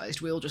Earth-sized,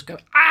 we'll just go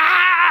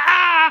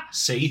ah.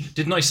 See,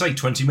 didn't I say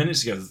 20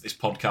 minutes ago that this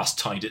podcast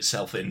tied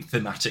itself in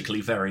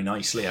thematically very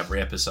nicely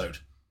every episode?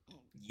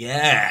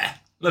 Yeah,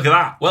 look at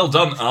that. Well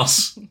done,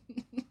 us.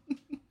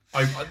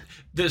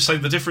 So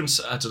the difference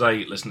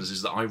today, listeners,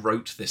 is that I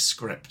wrote this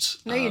script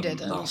No, you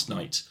didn't. last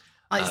night.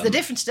 The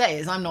difference today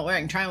is I'm not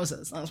wearing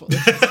trousers. That's what.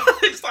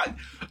 It's like,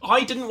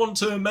 I didn't want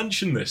to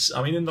mention this.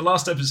 I mean, in the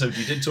last episode,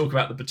 you did talk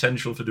about the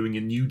potential for doing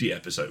a nudie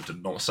episode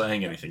and not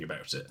saying anything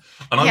about it.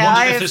 And I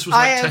wondered if this was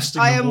like testing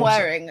the I am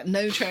water. wearing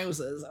no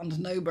trousers and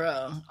no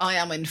bra. I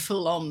am in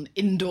full-on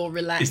indoor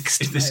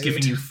relaxed. Is this mode.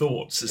 giving you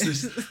thoughts?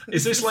 Is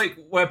this like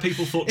where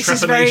people thought This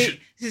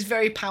is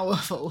very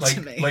powerful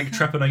to me. like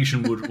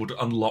trepanation would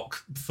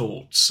unlock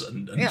thoughts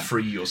and Yeah.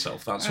 free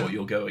yourself? That's what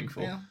you're going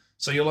for. Yeah.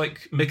 So you're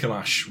like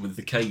Mikolash with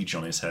the cage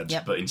on his head,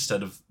 Yep. but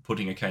instead of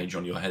putting a cage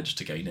on your head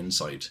to gain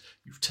insight,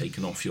 you've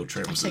taken off your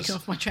trousers. I've taken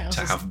off my trousers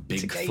to have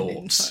big gain thoughts.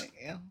 insight,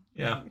 yeah.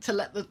 Yeah, To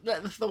let the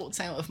thoughts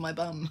out of my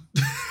bum.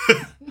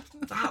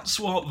 that's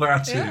what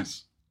that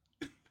is.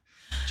 Yeah.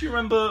 Do you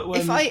remember when?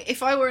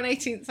 If I were an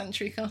 18th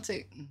century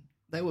cartoon,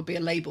 there would be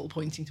a label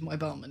pointing to my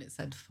bum and it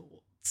said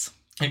thoughts.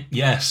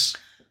 Yes.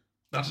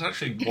 That's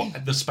actually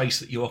the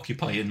space that you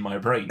occupy in my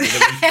brain. You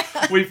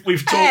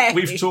know,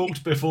 we've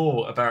talked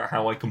before about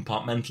how I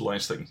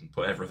compartmentalise things and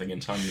put everything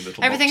in tiny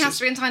little Everything boxes. has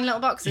to be in tiny little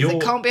boxes. Your-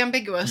 It can't be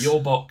ambiguous.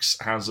 Your box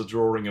has a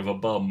drawing of a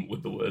bum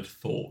with the word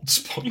thoughts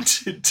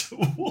pointed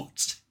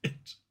towards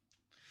it.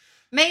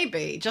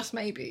 Maybe, just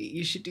maybe,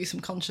 you should do some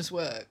conscious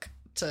work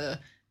to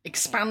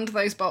expand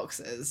those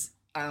boxes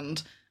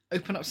and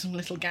open up some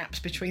little gaps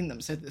between them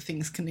so that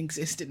things can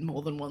exist in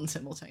more than one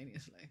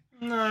simultaneously.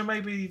 No,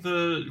 maybe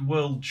the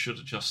world should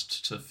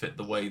adjust to fit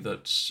the way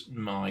that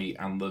my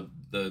and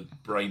the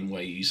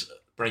brainwaves,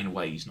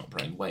 not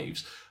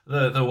brainwaves,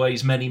 the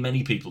ways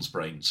many people's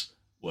brains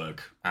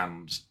work,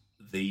 and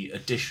the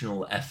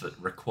additional effort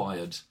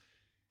required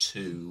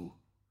to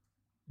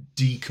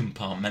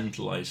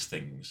decompartmentalize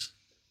things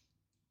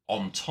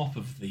on top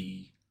of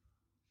the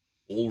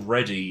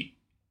already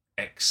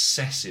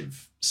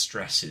excessive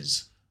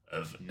stresses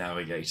of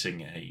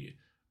navigating a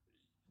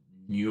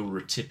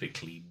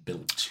neurotypically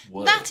built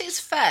world. That is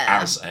fair.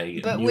 As a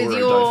but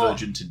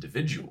neurodivergent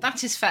individual.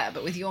 That is fair,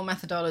 but with your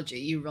methodology,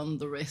 you run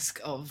the risk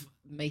of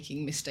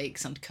making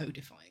mistakes and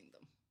codifying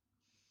them.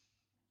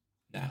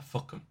 Nah,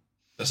 fuck them.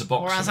 There's a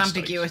box. Whereas for mistakes.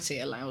 ambiguity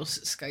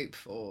allows scope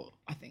for,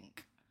 I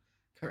think,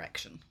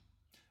 correction.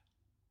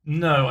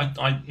 No,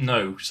 I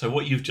no. So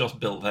what you've just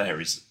built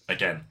there is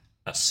again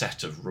a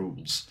set of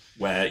rules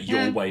where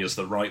your way is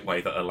the right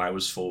way that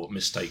allows for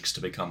mistakes to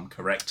become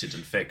corrected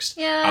and fixed,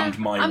 Yeah, and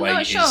my I'm way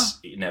not sure. is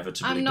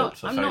inevitably built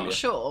for I'm failure. not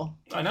sure.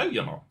 I know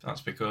you're not.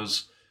 That's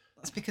because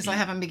I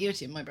have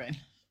ambiguity in my brain.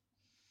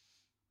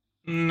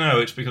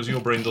 no, it's because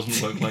your brain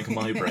doesn't work like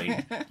my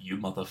brain. You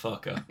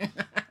motherfucker.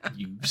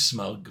 You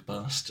smug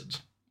bastard.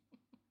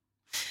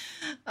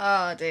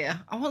 Oh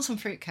dear. I want some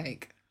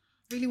fruitcake.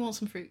 Really want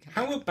some fruitcake.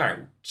 How about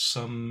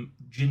some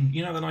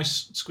you know, the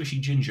nice squishy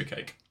ginger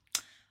cake?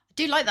 I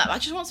do like that, but I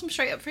just want some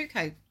straight up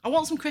fruitcake. I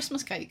want some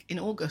Christmas cake in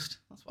August.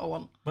 That's what I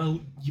want.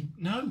 Well,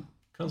 no,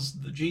 because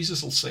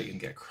Jesus will see and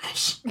get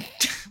cross.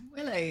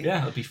 Really? Yeah,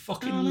 it'll be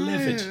fucking Oh, no.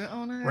 livid.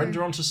 Oh no.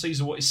 Render unto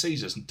Caesar what is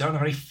Caesar's, and don't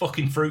have any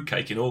fucking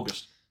fruitcake in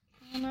August.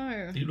 Oh no.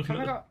 Are you looking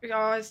Have at I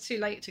got... Oh, it's too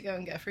late to go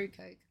and get a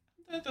fruitcake.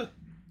 The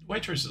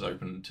Waitrose is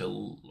open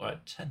until like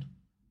 10.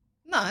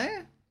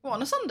 No. What,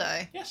 on a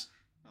Sunday? Yes.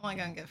 I might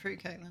go and get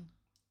fruitcake then.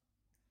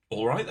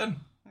 All right then.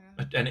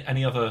 Yeah.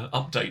 Any other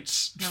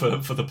updates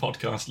No. for the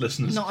podcast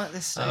listeners? Not at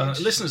this stage.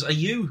 Listeners, are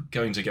you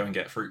going to go and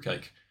get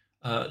fruitcake?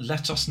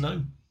 Let us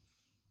know.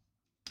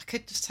 I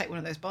could just take one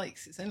of those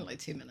bikes. It's only like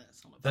 2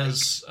 minutes on a bike.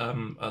 There's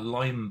a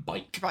Lime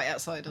bike. Right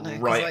outside, I know.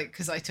 Right.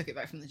 Because I took it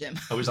back from the gym.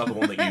 Oh, is that the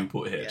one that you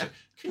put here? Yeah.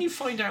 Can you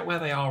find out where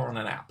they are on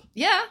an app?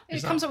 Yeah,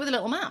 Is it comes up with a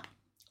little map.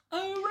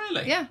 Oh,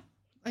 really? Yeah.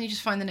 And you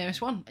just find the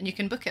nearest one and you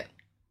can book it.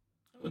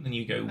 And then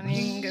you go. And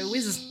you can go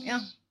whiz. Yeah.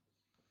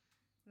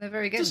 They're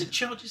very good. Does it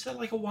charge? Is there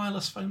like a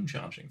wireless phone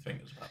charging thing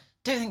as well?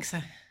 Don't think so.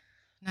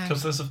 No.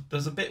 Because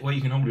there's a bit where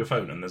you can hold your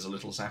phone and there's a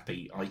little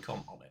zappy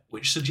icon on it,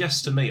 which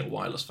suggests to me a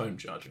wireless phone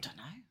charger. I don't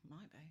know.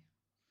 Might be.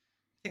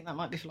 I think that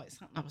might be for like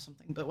sat nav or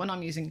something. But when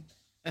I'm using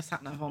a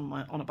sat nav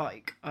on a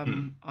bike,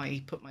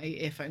 I put my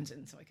earphones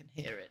in so I can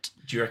hear it.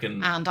 Do you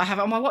reckon And I have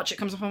it on my watch. It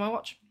comes up on my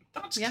watch.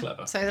 that's Yeah.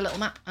 clever? So the little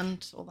map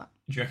and all that.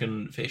 Do you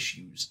reckon fish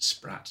use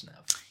Sprat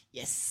nav?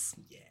 Yes.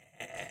 Yeah.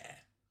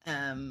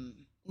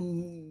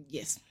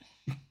 Yes.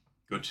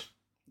 Good.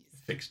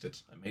 fixed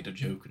it. I made a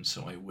joke, and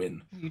so I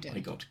win. You did. I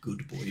got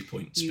good boy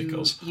points You,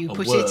 because you a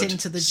put word it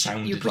into the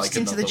sounded you put like it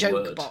into the another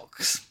joke word.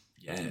 box.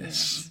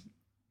 Yes.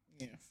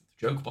 Yes.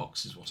 Joke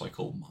box is what I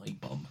call my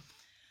bum.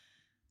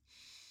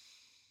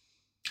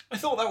 I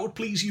thought that would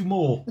please you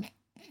more,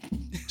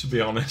 to be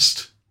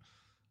honest.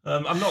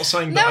 I'm not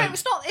saying No, that.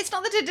 it's not. It's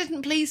not that it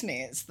didn't please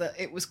me. It's that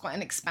it was quite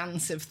an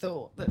expansive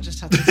thought that just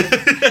had to.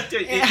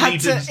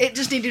 It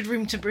just needed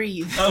room to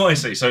breathe. Oh, I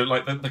see. So,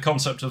 like the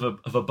concept of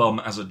a bum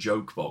as a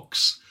joke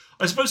box.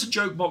 I suppose a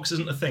joke box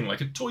isn't a thing.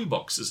 Like a toy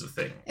box is a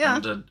thing, Yeah.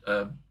 and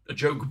a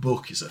joke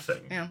book is a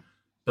thing. Yeah.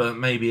 But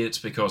maybe it's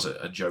because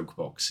a joke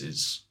box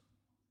is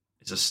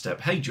a step.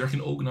 Hey, do you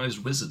reckon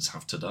organised wizards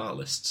have to-do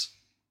lists?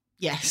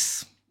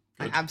 Yes,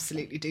 Good. I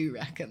absolutely do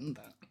reckon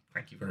that.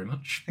 Thank you very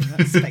much. I think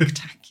that's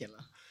spectacular.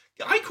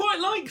 I quite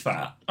like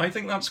that. I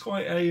think that's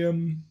quite a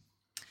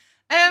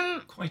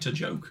quite a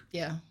joke.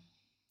 Yeah,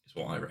 Is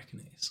what I reckon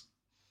it is.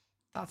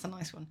 that's a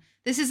nice one.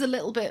 This is a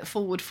little bit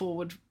forward,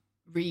 forward.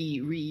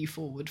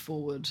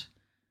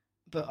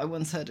 But I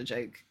once heard a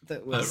joke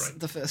that was right.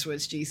 the first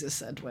words Jesus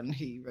said when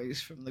he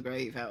rose from the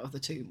grave out of the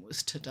tomb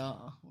was "ta-da,"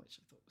 which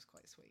I thought was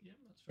quite sweet. Yeah,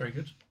 that's very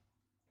good.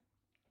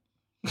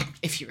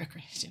 If you're a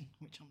Christian,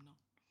 which I'm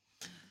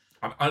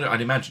not.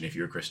 I'd imagine if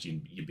you're a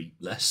Christian, you'd be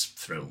less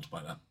thrilled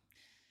by that.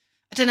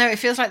 I don't know. It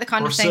feels like the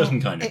kind Or of a thing.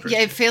 certain kind of Yeah,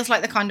 Christian. it feels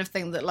like the kind of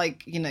thing that,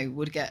 like, you know,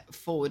 would get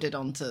forwarded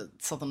onto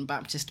Southern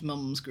Baptist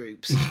mums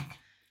groups,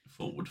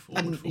 Forward.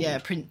 and yeah,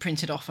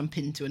 printed off and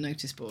pinned to a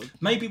notice board.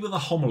 Maybe with a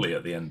homily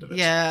at the end of it.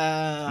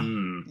 Yeah,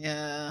 Hmm.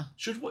 yeah.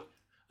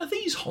 Are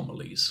these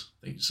homilies?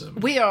 These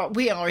We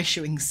are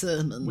issuing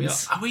sermons. we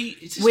are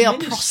is this We are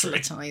ministry?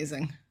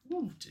 proselytizing.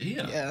 Oh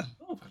dear. Yeah.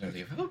 Oh, I don't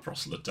think I've ever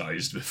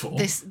proselytized before.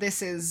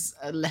 This is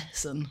a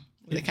lesson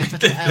with a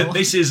capital L.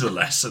 This is a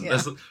lesson.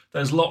 Yeah.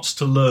 There's lots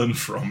to learn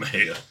from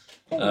here.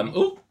 Ow.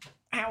 Do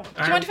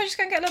you mind if I just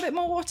go and get a little bit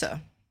more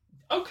water?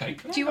 Okay.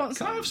 Do you want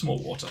Can I have some more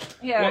water?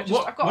 Yeah, I've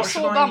got a what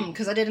sore should bum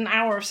because I did an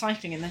hour of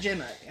cycling in the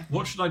gym earlier.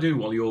 What should I do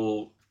while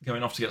you're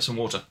going off to get some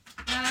water?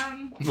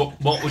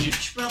 What would you...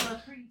 Preach,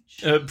 brother,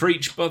 preach.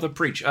 Preach, brother,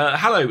 preach.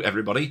 Hello,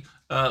 everybody.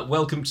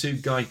 Welcome to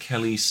Guy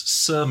Kelly's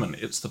Sermon.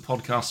 It's the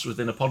podcast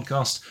within a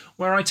podcast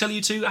where I tell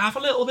you to have a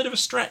little bit of a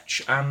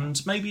stretch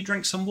and maybe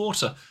drink some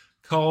water.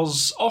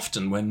 Because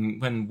often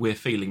when we're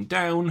feeling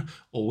down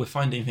or we're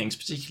finding things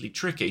particularly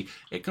tricky,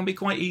 it can be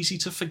quite easy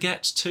to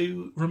forget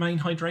to remain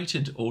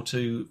hydrated or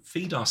to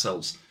feed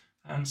ourselves.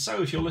 And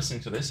so if you're listening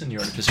to this and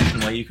you're in a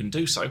position where you can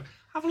do so,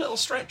 have a little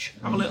stretch,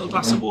 have a little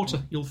glass of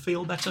water. You'll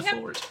feel better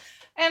for it.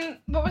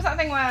 What was that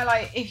thing where,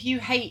 like, if you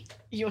hate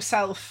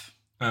yourself,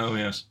 Oh,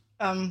 yes.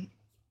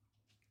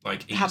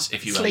 Like eat, have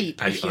if you sleep.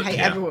 If you hate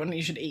yeah. everyone,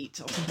 you should eat,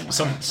 or something like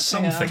that.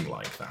 Something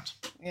like that.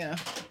 Yeah.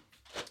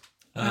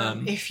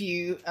 If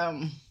you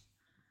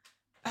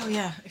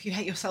if you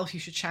hate yourself, you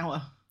should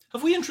shower.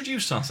 have we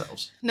introduced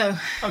ourselves? No.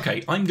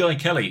 Okay, I'm Guy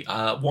Kelly,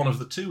 one of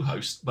the two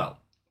hosts, well,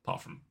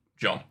 apart from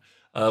John,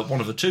 one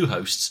of the two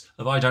hosts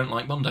of I Don't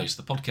Like Mondays,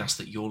 the podcast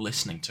that you're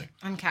listening to.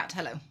 I'm Kat.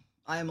 Hello.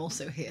 I am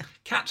also here.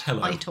 Kat,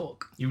 hello. I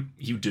talk. You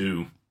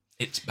do.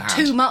 It's bad.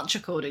 Too much,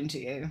 according to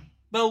you.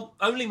 Well,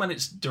 only when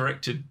it's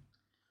directed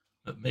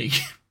at me.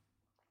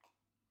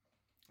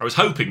 I was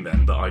hoping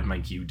then that I'd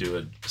make you do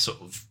a sort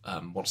of,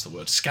 what's the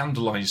word,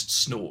 scandalised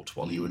snort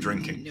while you were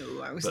drinking.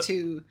 No, I was But-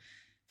 too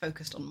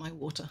focused on my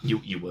water.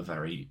 You were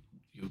very...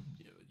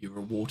 You're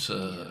a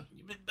water...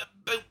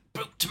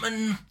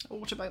 Boatman. A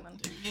water boatman.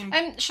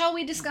 Shall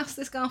we discuss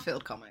this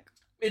Garfield comic?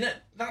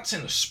 That's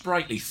in a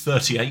sprightly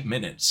 38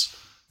 minutes.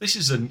 This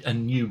is a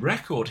new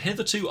record,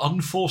 hitherto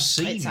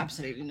unforeseen. It's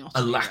absolutely not.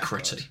 a new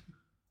alacrity. record.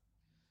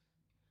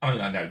 I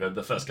mean, I know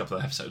the first couple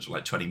of episodes were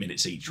like 20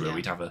 minutes each, where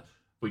Yeah.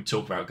 we'd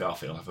talk about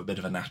Garfield, have a bit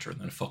of a natter, and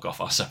then fuck off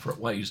our separate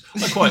ways.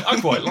 I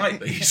quite like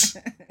these.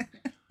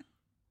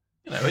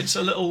 You know, it's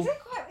a little. Is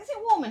it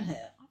warm in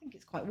here? I think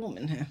it's quite warm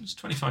in here. It's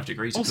 25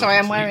 degrees. Oh, sorry,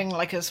 I'm wearing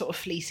like a sort of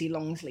fleecy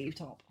long sleeve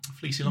top,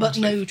 fleecy long but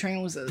sleeve. no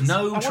trousers.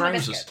 No I want a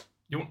trousers. biscuit.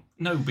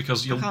 No,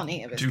 because you'll I can't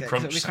eat a do biscuit 'cause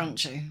crunch it'll be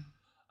sounds.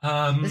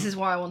 crunchy. This is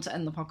why I want to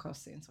end the podcast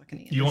soon, so I can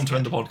eat. You want to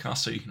end the podcast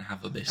so you can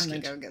have a and then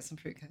biscuit. go and get some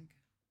fruitcake.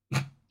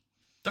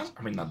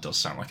 That does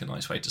sound like a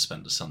nice way to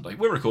spend a Sunday.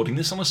 We're recording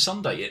this on a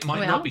Sunday. It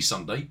might We not are. be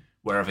Sunday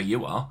wherever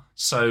you are.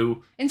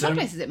 So In some don't-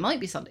 places, it might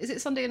be Sunday. Is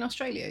it Sunday in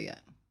Australia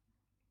yet?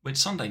 it's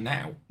Sunday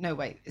now. No,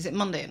 wait. Is it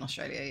Monday in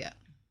Australia yet?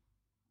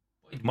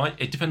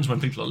 It depends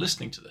when people are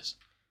listening to this.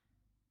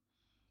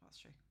 That's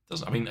true.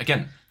 Doesn't I mean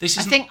again? This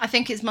I isn't.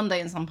 think it's Monday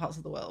in some parts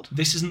of the world.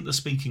 This isn't the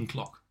speaking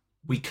clock.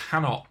 We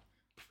cannot.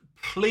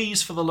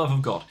 Please, for the love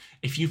of God,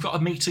 if you've got a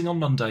meeting on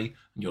Monday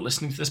and you're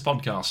listening to this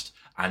podcast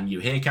and you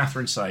hear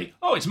Catherine say,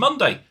 "Oh, it's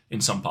Monday"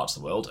 in some parts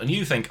of the world, and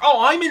you think,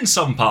 "Oh, I'm in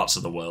some parts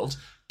of the world,"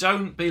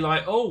 don't be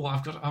like, "Oh,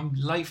 I'm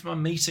late for my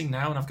meeting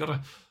now, and I've got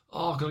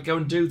to go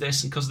and do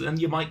this," and because then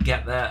you might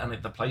get there and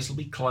the place will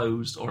be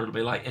closed, or it'll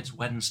be like, "It's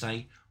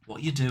Wednesday.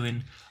 What are you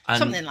doing?" And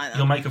Something like that.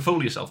 You'll make a fool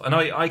of yourself, and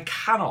I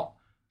cannot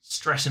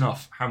stress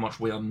enough how much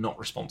we are not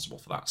responsible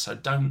for that. So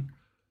don't.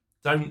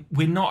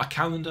 We're not a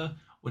calendar.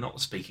 We're not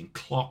the speaking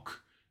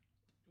clock.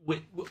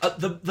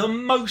 The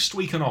most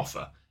we can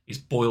offer is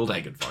boiled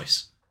egg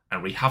advice,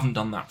 and we haven't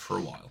done that for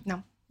a while.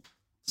 No.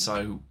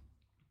 So,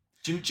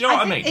 do you know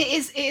what I mean?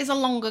 It is a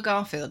longer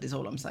Garfield, is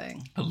all I'm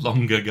saying. A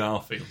longer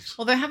Garfield.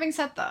 Although, having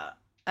said that,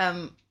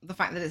 the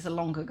fact that it's a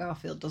longer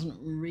Garfield doesn't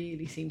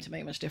really seem to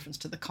make much difference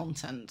to the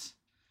content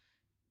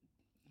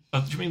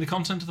Do you mean the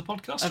content of the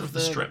podcast or of the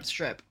strip?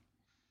 Strip.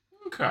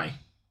 Okay.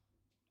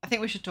 I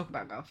think we should talk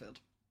about Garfield.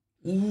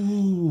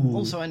 Ooh.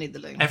 Also, I need the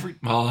loo.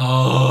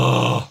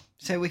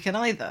 So we can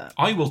either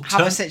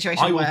have a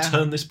situation I will where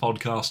turn this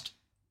podcast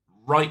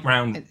right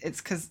round. it's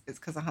because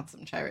I had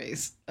some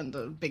cherries and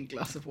a big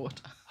glass of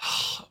water,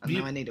 and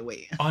now I need a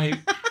wee.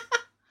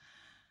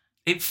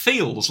 It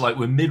feels like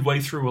we're midway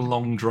through a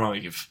long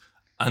drive,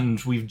 and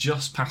we've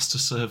just passed a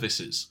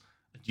services,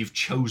 and you've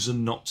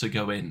chosen not to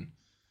go in,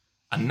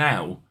 and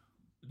now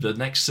the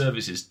next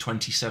service is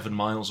 27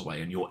 miles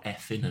away, and you're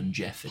effing and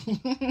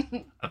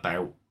jeffing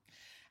about.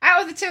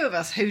 Out of the two of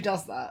us, who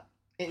does that?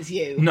 It's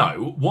you.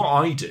 No, what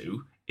I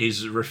do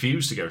is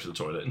refuse to go to the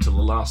toilet until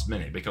the last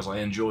minute because I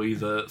enjoy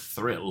the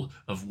thrill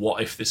of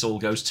what if this all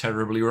goes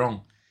terribly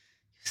wrong.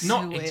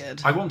 So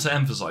weird. I want to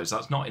emphasise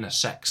that's not in a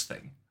sex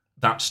thing.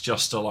 That's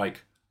just a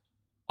like,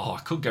 I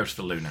could go to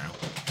the loo now.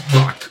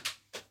 Fuck.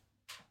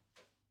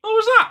 What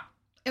was that?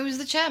 It was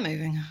the chair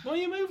moving. Why are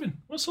you moving?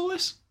 What's all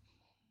this?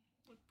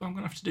 I'm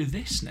going to have to do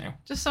this now.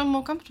 Just so I'm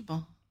more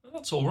comfortable.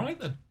 That's all right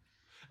then.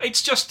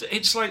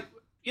 It's like,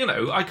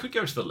 I could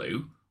go to the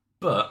loo,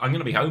 but I'm going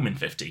to be home in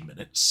 15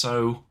 minutes,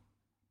 so...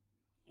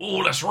 Oh,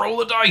 let's roll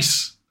the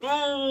dice!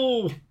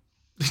 Oh!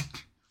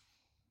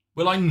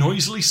 Will I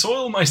noisily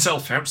soil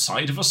myself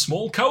outside of a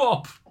small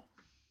co-op?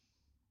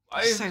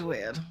 So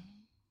weird.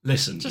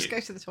 Listen, just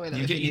go to the toilet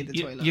you if get you need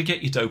the toilet. You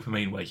get your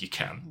dopamine where you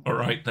can, all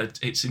right?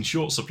 It's in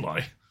short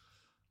supply,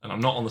 and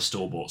I'm not on the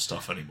store-bought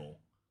stuff anymore.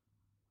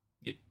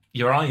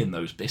 You're eyeing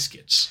those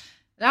biscuits.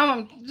 Now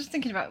I'm just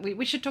thinking about...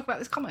 We should talk about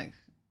this comic.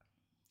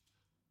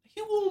 Are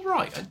you all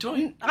right?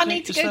 I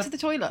need to go to the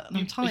toilet, and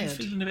I'm tired. Are you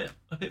feeling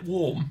a bit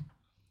warm?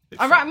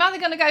 All right, am I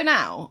going to go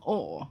now,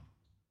 or...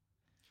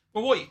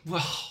 Well,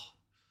 what...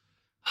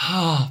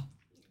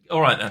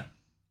 all right, then.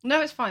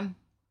 No, it's fine.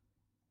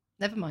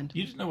 Never mind.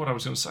 You didn't know what I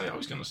was going to say. I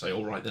was going to say,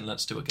 all right, then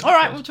let's do a Garfield. All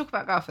right, we'll talk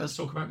about Garfield. Let's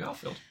talk about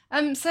Garfield.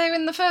 So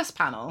in the first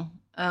panel,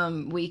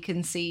 we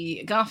can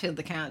see Garfield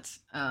the cat,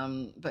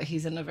 but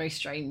he's in a very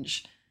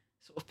strange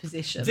sort of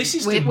position. This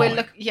is So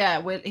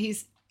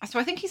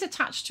I think he's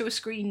attached to a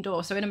screen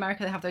door. So in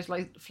America, they have those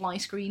like fly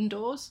screen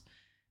doors,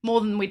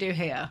 more than we do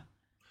here.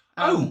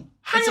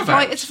 It's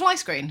a fly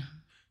screen.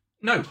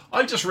 No,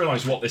 I just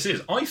realised what this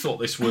is. I thought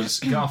this was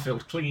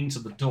Garfield clinging to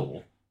the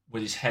door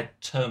with his head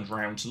turned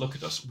round to look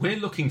at us. We're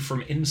looking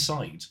from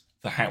inside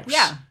the house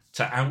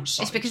to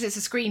outside. It's because it's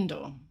a screen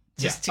door.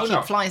 Just to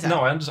keep flies out. No,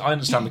 I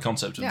understand the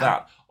concept of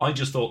that. I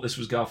just thought this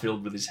was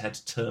Garfield with his head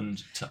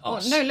turned to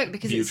us. Well, no, look,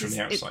 because viewed it's from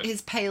the outside.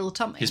 his pale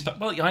tummy.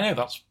 I know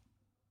that's...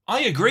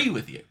 I agree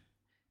with you.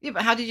 Yeah,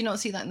 but how did you not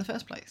see that in the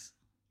first place?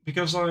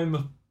 Because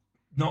I'm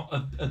not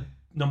a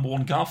number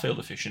one Garfield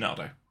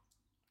aficionado.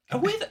 Are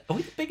we the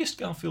biggest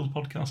Garfield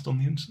podcast on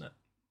the internet?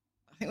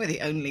 I think we're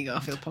the only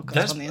Garfield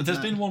podcast on the internet. There's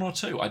been one or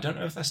two. I don't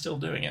know if they're still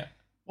doing it.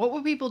 What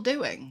were people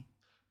doing?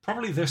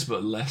 Probably this,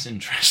 but less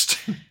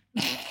interesting.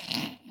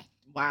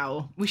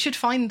 Wow. We should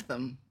find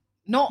them.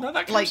 No,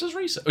 that counts as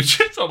research. We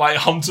should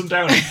hunt them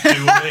down and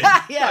do them in.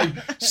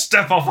 Yeah.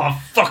 Step off our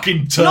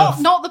fucking turf.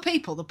 Not the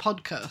people, the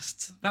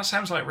podcasts. That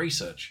sounds like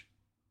research.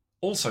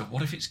 Also,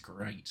 what if it's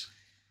great?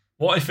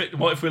 What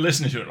if we're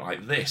listening to it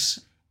like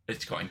this?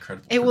 It's got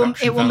incredible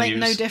production It will values. make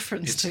no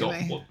difference to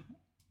me.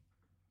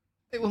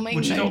 It will make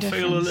no difference. Would you not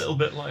feel a little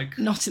bit like...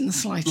 Not in the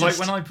slightest. Like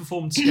when I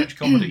performed sketch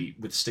comedy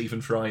with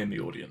Stephen Fry in the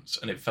audience,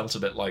 and it felt a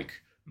bit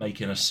like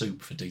making a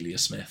soup for Delia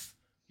Smith.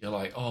 You're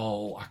like,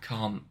 oh, I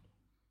can't...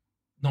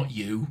 Not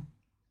you.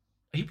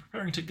 Are you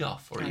preparing to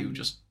guff, or are you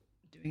just...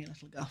 doing a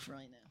little guff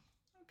right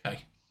now.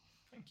 Okay.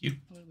 Thank you.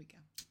 There we go.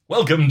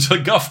 Welcome to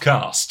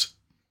Guffcast.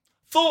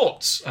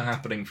 Thoughts are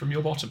happening from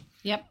your bottom.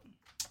 Yep.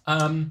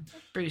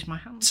 Bruised my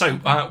hand. So,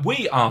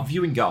 we are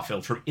viewing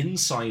Garfield from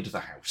inside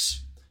the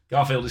house.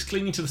 Garfield is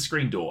clinging to the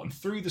screen door, and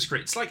through the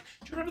screen... It's like...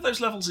 Do you remember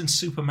those levels in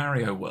Super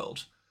Mario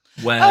World?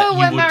 Where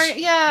climb up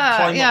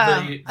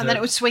and then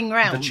it would swing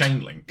round. The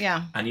chain link.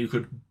 Yeah. And you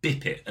could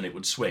bip it, and it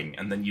would swing,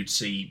 and then you'd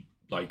see,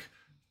 like,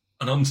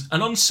 an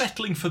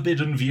unsettling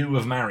forbidden view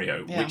of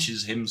Mario, which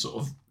is him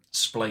sort of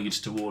splayed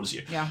towards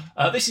you. Yeah.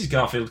 This is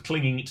Garfield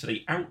clinging to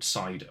the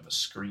outside of a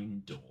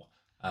screen door.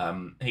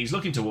 He's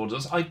looking towards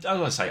us. As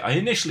I say, I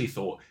initially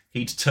thought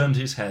he'd turned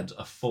his head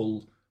a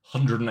full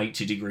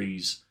 180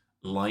 degrees,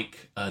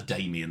 like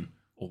Damien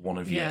or one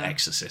of your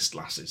Exorcist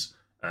lasses.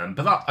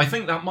 But I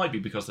think that might be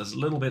because there's a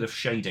little bit of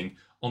shading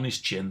on his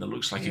chin that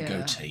looks like a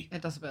goatee.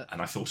 It does a bit. And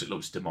I thought it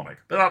looks demonic.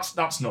 But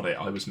that's not it.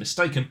 I was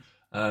mistaken.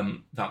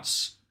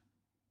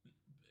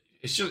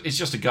 It's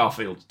just a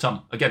Garfield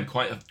tum. Again,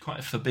 quite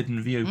a forbidden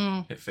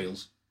view, it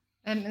feels.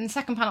 In the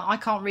second panel, I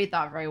can't read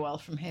that very well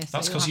from here. So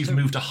that's because you've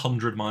moved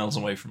 100 miles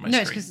away from my screen.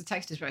 No, it's because the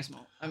text is very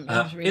small. In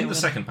the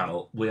second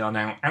panel, we are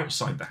now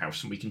outside the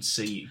house, and we can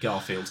see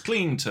Garfield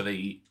clinging to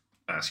the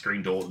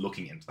screen door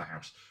looking into the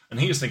house. And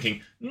he is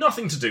thinking,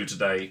 nothing to do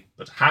today,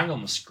 but hang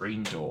on the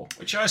screen door,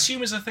 which I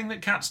assume is a thing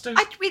that cats do.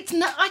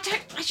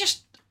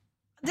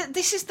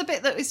 This is the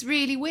bit that is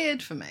really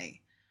weird for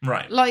me.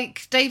 Right.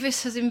 Like,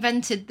 Davis has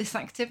invented this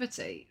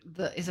activity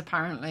that is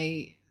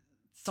apparently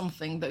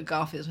something that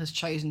Garfield has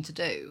chosen to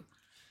do.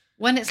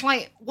 When it's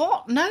like,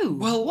 what? No.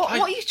 Well, what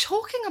are you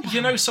talking about?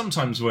 You know,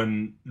 sometimes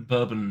when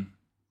Bourbon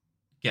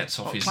gets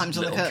off his climbs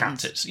on the little cat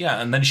curtains. tits,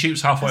 and then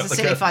shoots halfway That's up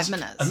a the silly curtains, 5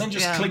 minutes. and then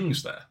just Yeah.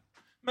 clings there.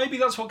 Maybe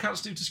that's what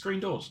cats do to screen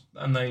doors,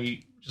 and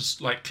they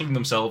just like cling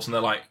themselves, and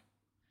they're like,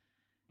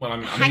 "Well,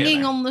 I'm hanging here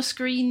now." on the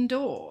screen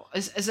door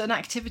as an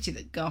activity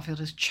that Garfield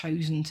has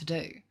chosen to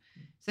do.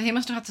 So he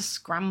must have had to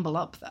scramble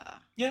up there.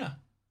 Yeah.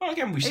 Well,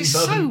 again, we've It's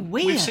seen Bourbon. so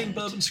weird. We've seen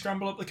Bourbon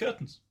scramble up the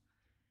curtains.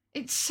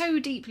 It's so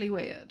deeply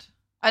weird.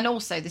 And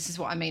also, this is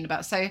what I mean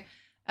about... So,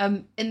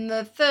 in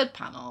the third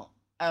panel,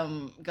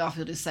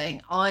 Garfield is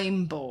saying,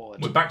 I'm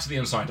bored. We're back to the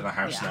inside of the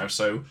house now,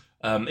 so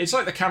it's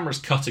like the camera's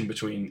cutting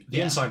between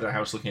the inside of the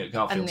house, looking at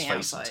Garfield's the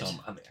face outside. and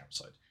Tom, and the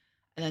outside.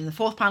 And then the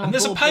fourth panel... And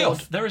there's a payoff.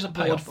 Bored, There is a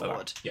payoff for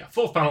bored. that. Yeah,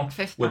 fourth panel.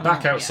 Fifth We're panel,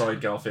 back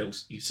outside Garfield.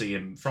 You see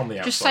him from the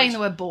outside. Just saying the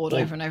word bored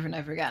Bored. over and over and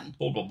over again.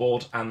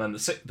 Bored. And then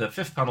the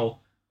fifth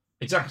panel,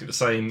 exactly the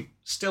same.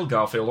 Still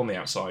Garfield on the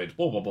outside.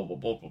 Bored.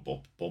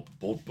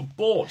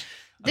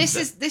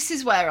 This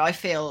is where I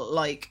feel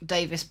like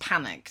Davis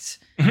panicked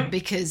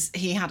because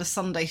he had a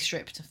Sunday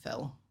strip to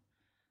fill.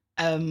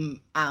 And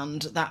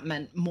that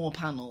meant more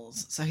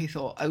panels. So he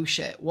thought, oh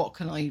shit, what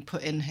can I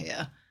put in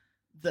here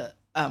that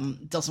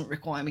doesn't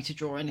require me to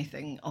draw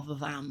anything other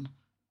than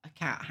a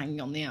cat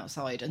hanging on the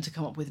outside, and to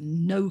come up with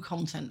no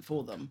content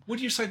for them. Would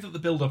you say that the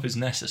build-up is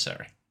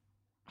necessary?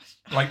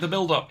 Like, the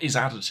build-up is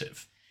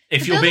additive.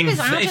 If The you're being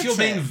build-up is if you're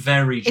being additive.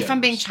 very generous. If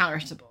I'm being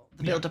charitable,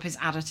 the build-up is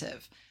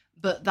additive.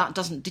 But that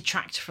doesn't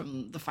detract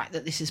from the fact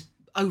that this is,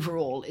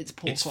 overall, it's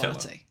poor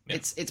quality. Filler. Yeah.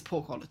 It's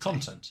poor quality.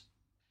 Content.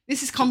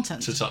 This is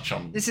content. To touch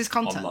on This is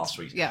content. on last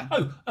week. Yeah.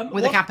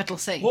 With a capital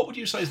C. What would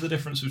you say is the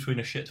difference between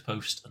a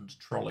shitpost and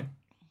trolling?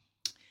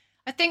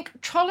 I think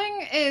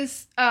trolling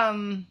is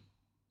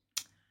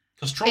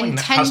Because trolling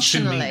has two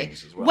intentionally.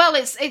 meanings as well.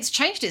 It's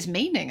changed its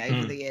meaning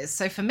over the years.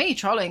 So for me,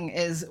 trolling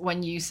is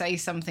when you say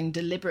something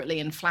deliberately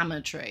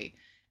inflammatory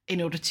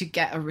in order to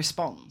get a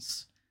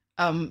response.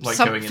 Like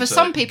some, going for into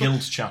some people,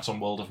 guild chat on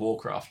World of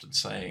Warcraft and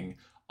saying,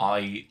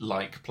 I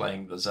like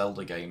playing the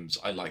Zelda games.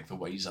 I like the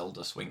way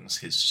Zelda swings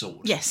his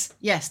sword.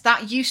 yes,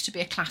 that used to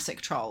be a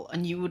classic troll,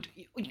 and you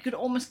could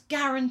almost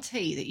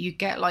guarantee that you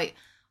get like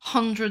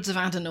hundreds of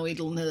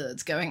adenoidal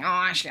nerds going, oh,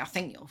 actually, I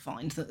think you'll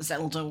find that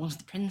Zelda was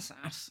the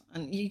princess,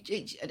 and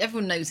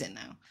everyone knows it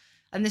now.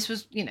 And this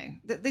was,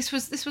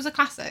 this was a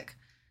classic,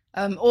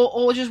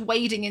 or just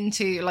wading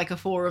into like a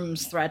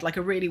forums thread, like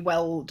a really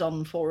well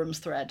done forums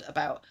thread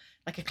about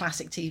like a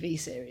classic TV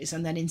series,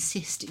 and then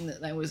insisting that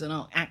there was an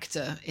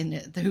actor in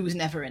it who was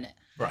never in it.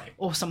 Right.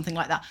 Or something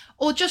like that.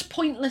 Or just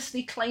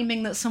pointlessly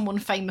claiming that someone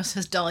famous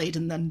has died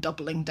and then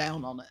doubling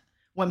down on it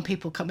when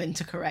people come in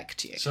to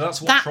correct you. So that's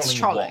what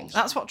trolling was.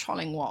 That's what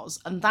trolling was.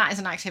 And that is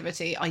an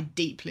activity I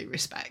deeply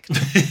respect.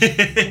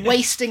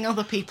 Wasting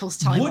other people's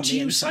time Would on the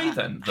you internet. say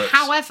then that...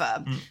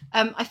 However,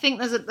 I think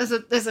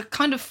there's a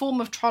kind of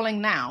form of trolling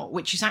now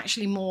which is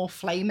actually more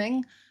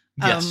flaming.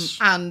 Yes.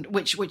 And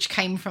which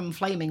came from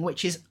flaming,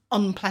 which is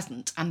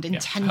unpleasant and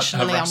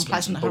intentionally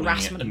unpleasant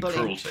harassment and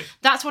bullying. Cruelty.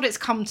 That's what it's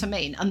come to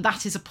mean, and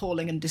that is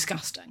appalling and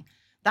disgusting.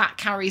 That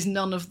carries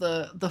none of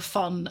the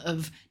fun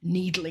of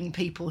needling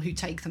people who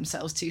take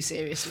themselves too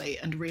seriously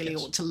and really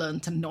ought to learn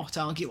to not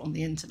argue on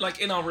the internet.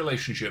 Like, in our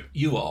relationship,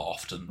 you are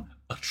often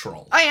a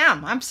troll. I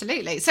am,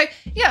 absolutely. So,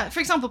 yeah, for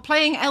example,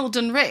 playing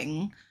Elden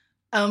Ring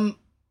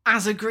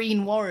as a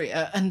green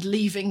warrior and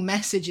leaving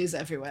messages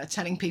everywhere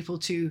telling people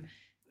to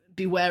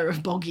beware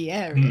of boggy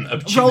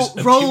areas.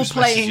 Role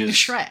playing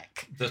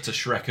Shrek. That are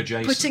Shrek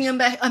adjacent. Putting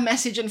a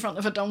message in front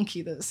of a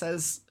donkey that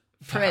says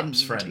friend.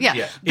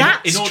 Yeah.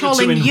 That's in order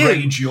trolling to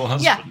enrage your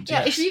husband.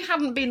 Yeah. Yes. If you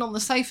hadn't been on the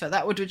sofa,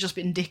 that would have just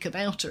been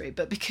dickaboutery.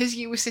 But because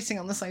you were sitting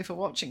on the sofa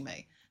watching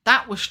me,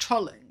 that was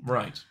trolling.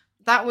 Right.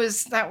 That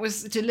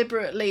was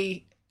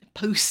deliberately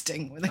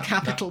posting with a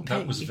capital P.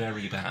 That was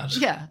very bad.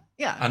 Yeah.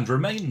 And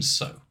remains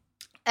so.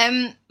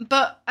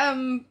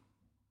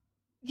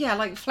 Yeah,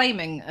 like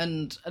flaming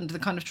and the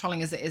kind of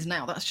trolling as it is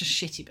now, that's just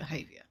shitty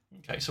behaviour.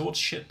 Okay, so what's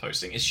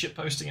shitposting? Is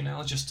shitposting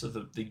analogous to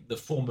the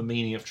former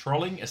meaning of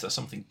trolling? Is there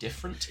something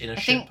different in a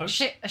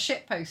shitpost? A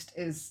shitpost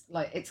is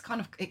like, it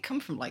come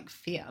from like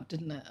fiat,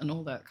 didn't it? And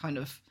all that kind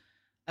of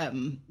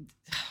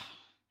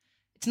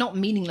it's not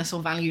meaningless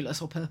or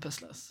valueless or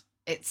purposeless.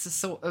 It's a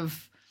sort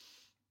of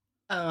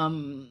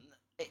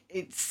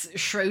it's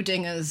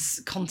Schrodinger's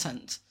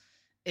content,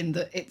 in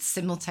that it's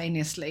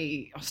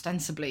simultaneously,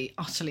 ostensibly,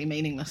 utterly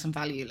meaningless and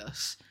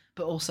valueless,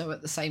 but also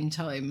at the same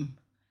time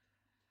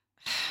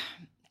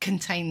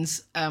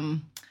contains a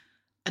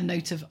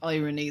note of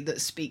irony that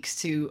speaks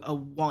to a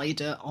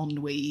wider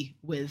ennui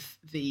with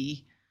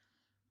the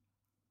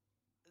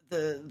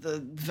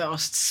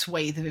vast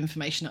swathe of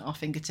information at our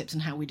fingertips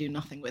and how we do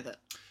nothing with it.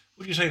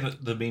 Would you say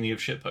that the meaning of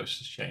shitpost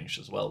has changed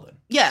as well then?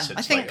 Yeah, Since,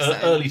 I think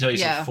like, so. early days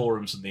Yeah. of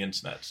forums and the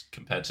internet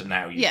compared to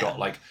now, you've Yeah.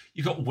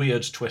 got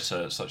weird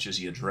Twitter such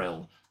as your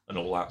drill and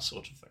all that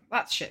sort of thing.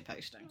 That's shit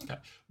posting. Okay.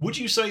 Would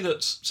you say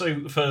that?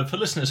 So for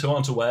listeners who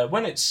aren't aware,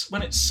 when it's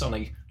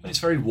sunny, when it's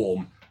very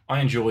warm, I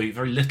enjoy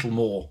very little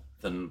more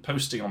than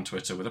posting on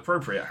Twitter with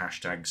appropriate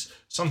hashtags,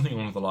 something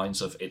along the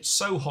lines of "It's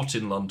so hot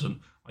in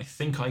London, I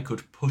think I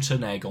could put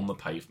an egg on the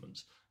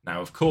pavement." Now,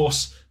 of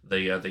course,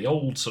 the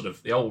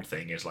old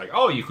thing is like,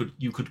 oh, you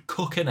could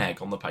cook an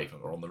egg on the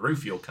pavement or on the roof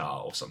of your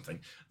car or something.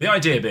 The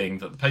idea being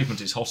that the pavement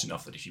is hot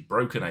enough that if you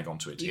broke an egg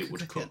onto it, You it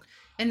would could cook.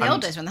 In the And-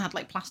 old days when they had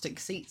like plastic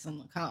seats on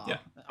the car. Yeah,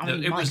 I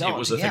mean, it my was God,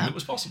 a thing yeah. that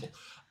was possible.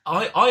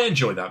 I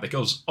enjoy that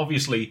because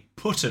obviously,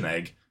 put an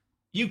egg,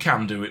 you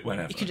can do it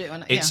whenever. You can do it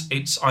when-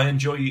 It's I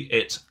enjoy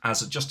it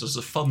just as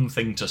a fun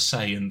thing to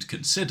say and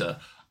consider.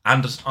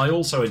 And I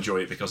also enjoy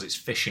it because it's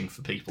fishing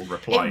for people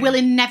replying. It will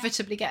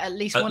inevitably get at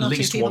least At one or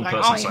least two people one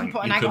going, person oh, you saying, can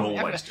put an "You egg can on it always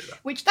everywhere." do that.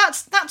 Which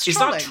that's Is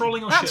trolling. that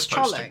trolling or that's shitposting?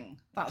 trolling.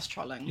 That's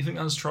trolling. You think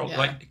that's troll? Yeah.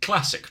 Like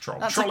classic troll?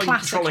 That's trolling, a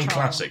classic trolling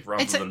troll. classic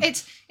rather than...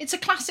 It's a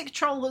classic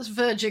troll that's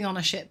verging on a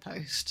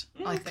shitpost,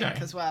 I think, Okay.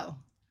 as well.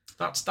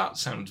 That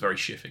sounds very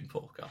shifting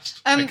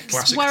podcast. Um, Like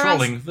classic whereas-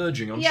 trolling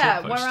verging on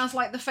Yeah, shitpost. whereas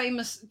like the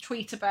famous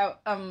tweet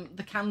about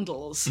the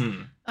candles,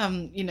 Hmm.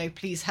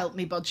 please help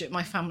me budget,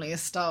 my family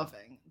is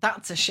starving.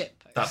 That's a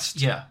shitpost. That's,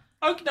 yeah.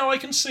 Oh, no, I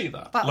can see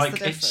that. That's like, the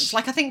difference. It's,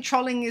 Like I think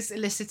trolling is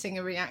eliciting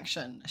a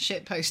reaction.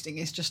 Shitposting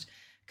is just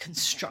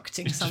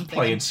constructing it's just something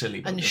playing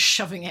silly. and buggers.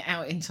 shoving it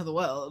out into the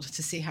world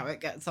to see how it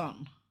gets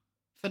on,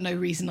 for no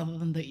reason other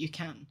than that you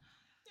can.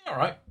 All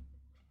right.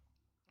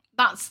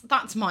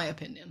 That's my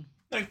opinion.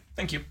 No,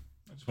 thank you.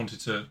 I just wanted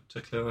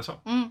to clear this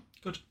up. Mm.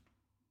 Good.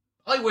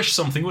 I wish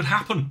something would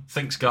happen,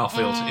 thinks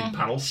Garfield Mm. in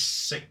panel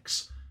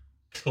 6,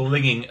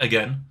 clinging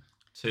again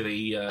to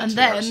the And to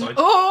then, the outside.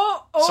 oh,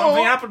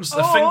 Something happens.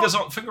 The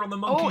finger on the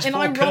monkey's in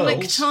four ironic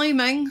curls.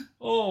 timing.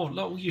 Oh,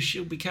 look, you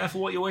should be careful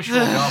what you wish for,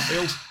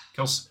 Garfield,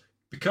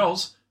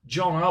 because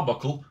John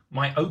Arbuckle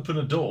might open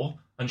a door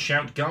and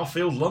shout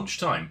Garfield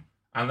lunchtime,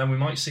 and then we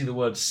might see the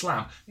word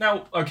slam.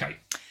 Now, okay,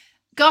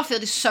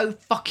 Garfield is so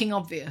fucking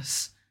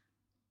obvious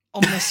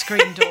on this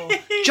screen door.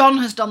 John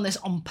has done this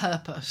on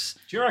purpose.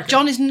 do you reckon?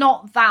 John is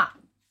not that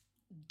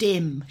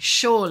dim,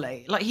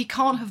 surely. Like, he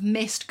can't have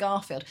missed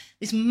Garfield.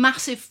 This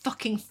massive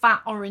fucking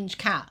fat orange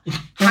cat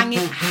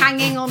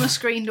hanging on a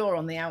screen door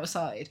on the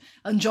outside.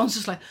 And John's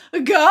just like,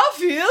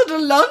 Garfield, I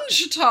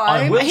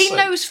lunchtime. will He say-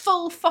 knows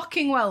full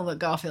fucking well that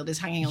Garfield is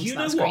hanging onto You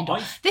know that screen what? door.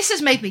 I- This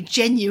has made me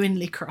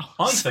genuinely cross.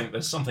 I think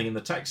there's something in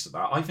the text of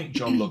that. I think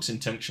John looks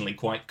intentionally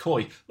quite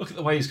coy. Look at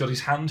the way he's got his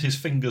hand, his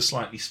fingers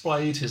slightly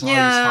splayed, his eyes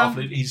Yeah. half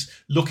lit. He's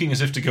looking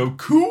as if to go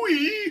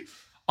cooey.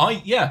 I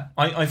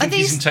think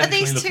he's Are intentionally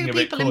these looking two a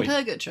bit people coy. in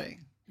purgatory?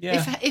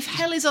 Yeah. If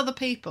hell is other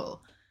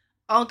people,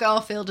 are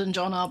Garfield and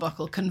John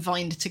Arbuckle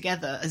confined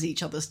together as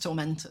each other's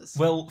tormentors?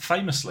 Well,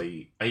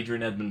 famously,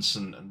 Adrian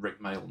Edmondson and Rick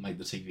Mayall made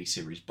the TV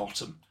series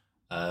Bottom,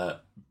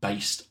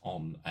 based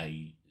on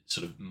a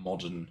sort of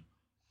modern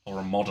or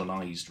a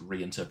modernised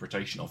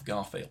reinterpretation of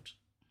Garfield.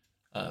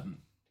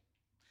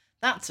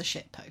 That's a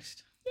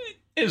shitpost.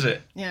 Is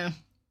it? Yeah.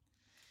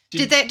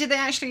 Did- Did they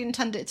actually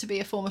intend it to be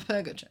a form of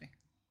purgatory?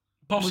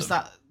 Bottom. Was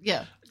that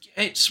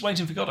It's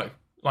Waiting for Godot.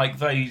 Like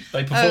they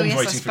performed yes, I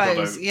Waiting for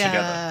Godot suppose. Yeah,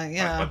 together,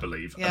 yeah. I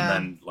believe, Yeah.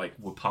 and then like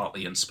were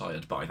partly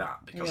inspired by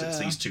that because it's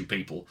Yeah. these two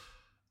people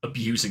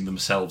abusing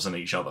themselves and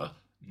each other,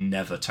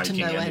 never taking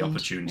no any end,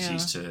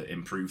 opportunities to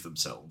improve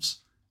themselves,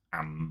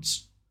 and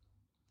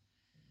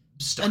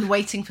stuck and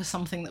waiting for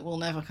something that will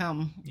never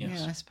come? Yes.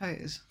 Yeah, I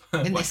suppose.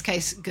 In this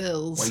case,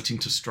 girls. waiting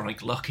to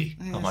strike lucky.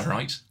 Am I Yes.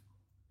 right?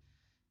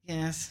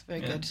 Yes,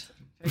 very Yeah. good.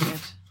 Very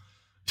good.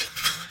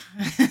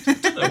 I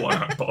don't know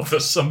why I bother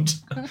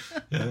sometimes.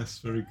 Yes,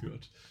 very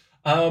good.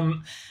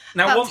 Now,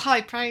 That's one,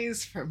 high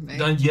praise from me.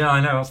 yeah,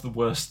 I know that's the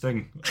worst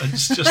thing.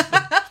 It's just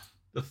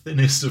the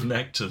thinnest of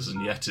nectars,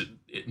 and yet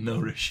it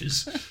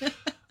nourishes.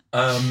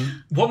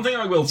 One thing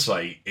I will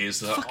say is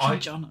that Fucking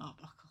John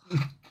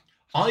Arbuckle.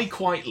 I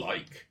quite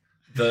like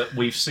that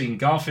we've seen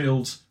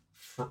Garfield.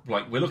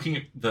 We're looking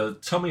at the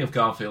tummy of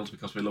Garfield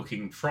because we're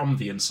looking from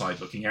the inside,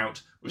 looking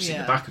out. We've seen the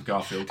Yeah. back of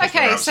Garfield. 'cause we're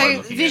Okay, outside so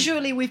looking in.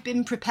 visually we've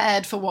been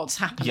prepared for what's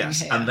happening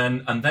Yes, here. and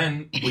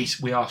then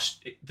we are.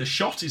 The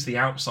shot is the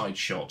outside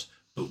shot,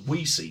 but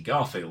we see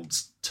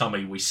Garfield's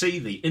tummy. We see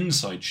the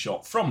inside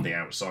shot from the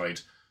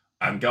outside,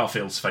 and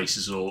Garfield's face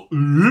is all.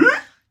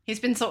 He's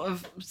been sort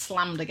of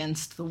slammed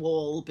against the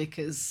wall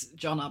because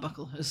John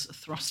Arbuckle has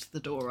thrust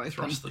the door open.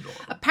 Thrust the door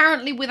open.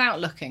 Apparently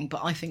without looking,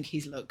 but I think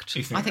he's looked.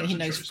 You think I think he that's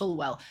the knows truth? full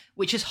well,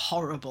 which is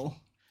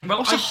horrible. Well,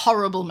 What a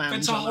horrible man.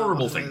 It's a John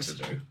horrible Arbuckle thing is. to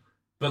do.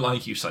 But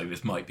like you say,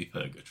 this might be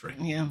purgatory.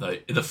 Yeah.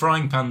 The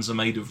frying pans are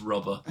made of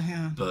rubber,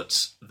 Yeah.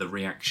 but the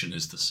reaction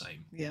is the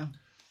same. Yeah.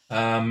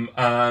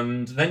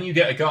 And then you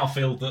get a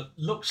Garfield that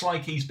looks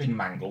like he's been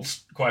mangled.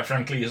 Quite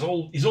frankly, he's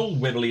all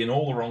wibbly in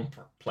all the wrong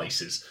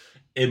places,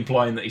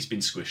 implying that he's been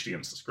squished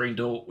against the screen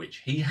door, which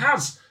he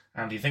has.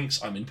 And he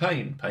thinks, I'm in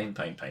pain,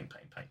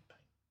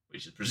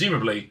 which is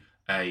presumably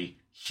a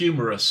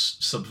humorous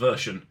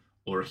subversion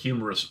or a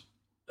humorous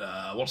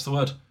what's the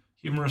word?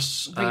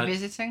 Humorous...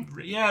 Revisiting?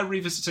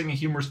 Revisiting a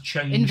humorous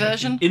change.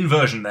 Inversion?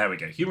 Inversion, there we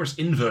go. Humorous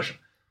inversion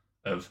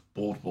of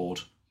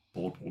bored.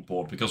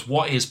 Because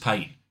what is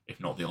pain, if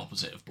not the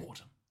opposite of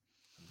boredom?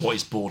 What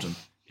is boredom,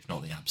 if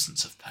not the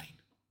absence of pain?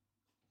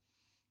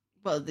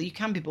 Well, you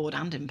can be bored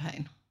and in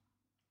pain.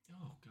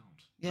 Oh, God.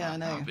 Yeah, I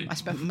know. I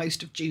spent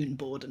most of June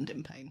bored and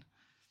in pain.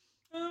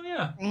 Oh,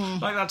 yeah.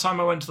 Like that time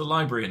I went to the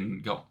library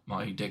and got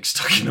my dick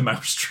stuck in a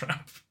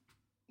mousetrap.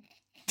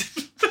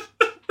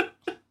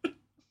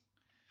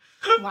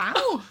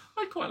 Wow.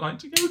 I'd quite like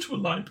to go to a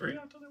library.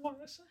 I don't know why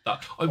I said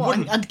that. I What,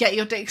 wouldn't. and get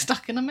your dick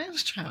stuck in a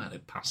mousetrap? Well,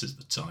 it passes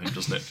the time,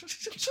 doesn't it?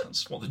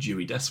 That's what the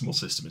Dewey Decimal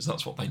System is.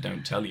 That's what they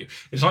don't tell you.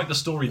 It's like the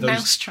story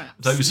Mousetraps.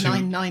 those who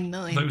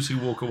 999. those who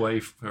walk away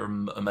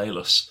from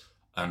Emmaus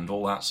and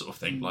all that sort of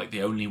thing. Like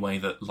the only way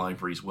that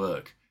libraries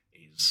work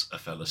is a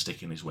fella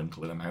sticking his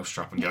winkle in a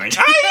mousetrap and going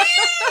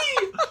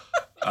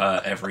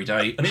every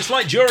day. And it's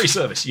like jury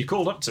service. You're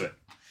called up to it.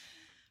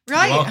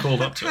 Right. You are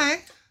called up to it.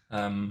 Okay.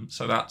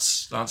 So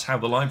that's how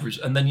the libraries,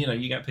 and then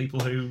you get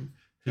people who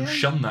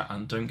shun that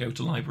and don't go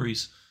to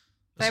libraries.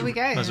 There we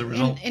go. As a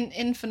result, in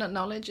infinite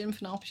knowledge,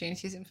 infinite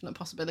opportunities, infinite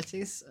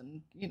possibilities,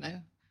 and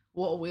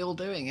what are we all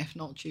doing if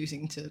not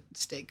choosing to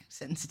stick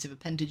sensitive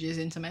appendages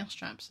into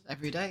mousetraps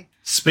every day?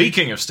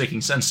 Speaking of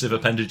sticking sensitive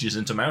appendages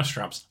into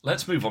mousetraps,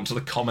 let's move on to the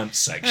comments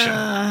section.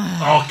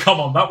 Oh, come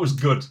on, that was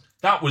good.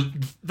 That was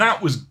good.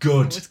 That was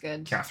good.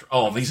 Catherine.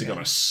 Oh, these are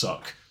gonna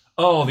suck.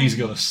 Oh, these are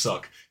going to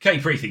suck. K.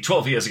 Preethi,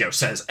 12 years ago,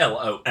 says,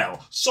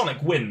 LOL.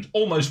 Sonic Wind,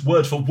 almost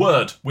word for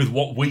word with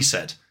what we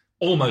said.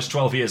 Almost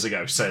 12 years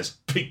ago, says,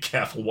 be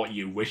careful what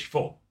you wish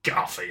for,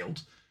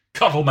 Garfield.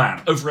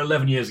 Cuddleman, over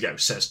 11 years ago,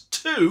 says,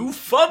 too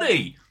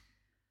funny.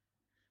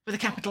 With a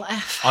capital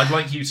F. I'd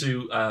like you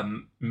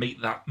to meet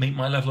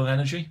my level of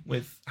energy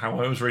with how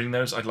I was reading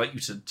those. I'd like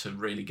you to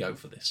really go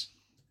for this.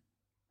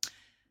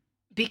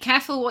 Be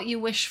careful what you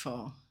wish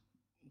for,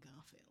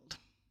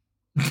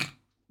 Garfield.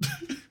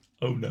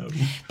 Oh no.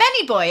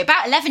 Benny Boy,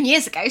 about 11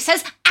 years ago,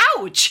 says,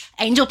 ouch!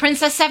 Angel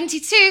Princess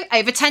 72,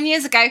 over 10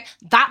 years ago.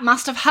 That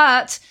must have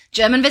hurt.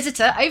 German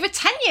Visitor, over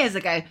 10 years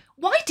ago.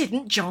 Why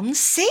didn't John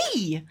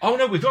see? Oh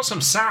no, we've got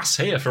some sass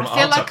here from I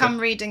feel like Artucker. I'm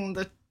reading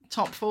the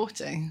top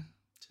 40.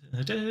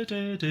 And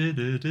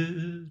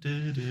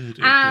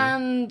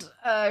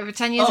over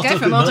 10 years ago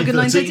from Article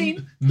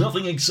 913.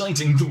 Nothing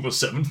exciting till the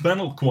seventh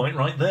panel, quite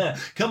right there.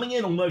 Coming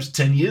in almost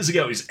 10 years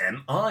ago is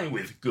N.I.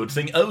 with Good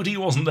Thing Odie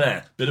wasn't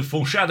there. Bit of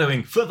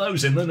foreshadowing for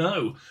those in the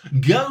know.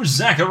 Go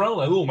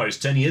Zaccarolo,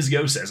 almost 10 years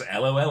ago, says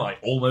LOL, I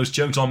almost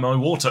choked on my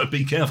water.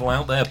 Be careful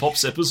out there, pop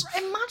sippers.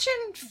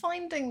 Imagine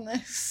finding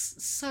this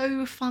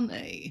so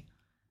funny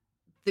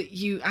that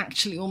you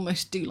actually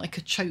almost do like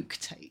a choke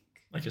take.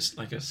 Like a spit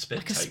Like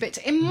a take. spit.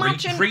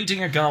 Imagine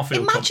reading a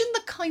Garfield. Imagine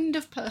the kind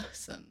of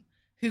person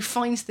who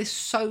finds this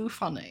so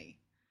funny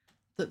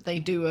that they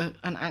do an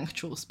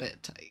actual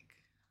spit take.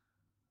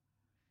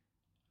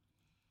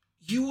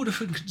 You would have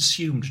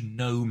consumed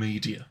no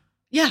media.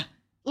 Yeah,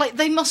 like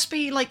they must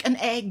be like an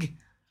egg,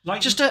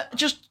 Like just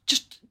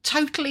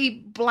totally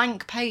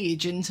blank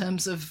page in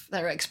terms of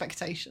their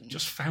expectations.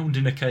 just found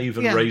in a cave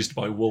and Yeah. raised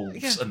by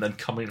wolves, Yeah. and then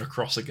coming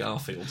across a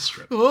Garfield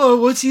strip. Oh,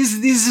 what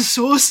is this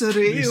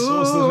sorcery? This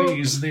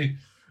sorcery is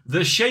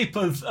the shape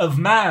of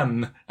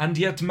man, and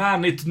yet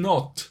man it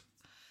not.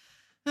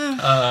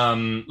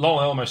 Lol,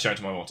 I almost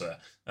choked my water.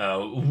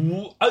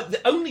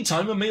 The only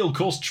time a meal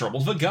caused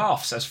trouble for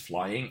Garf, says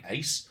Flying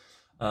Ace.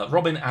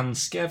 Robin and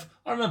Skev,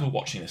 I remember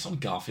watching this on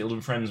Garfield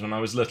and Friends when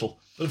I was little,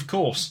 but of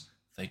course,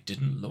 they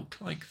didn't look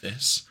like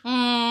this. They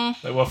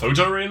were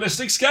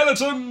photorealistic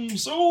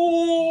skeletons.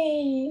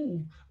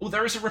 Oh,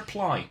 there is a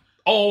reply.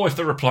 Oh, if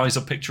the reply is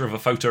a picture of a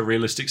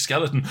photorealistic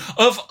skeleton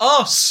of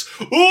us.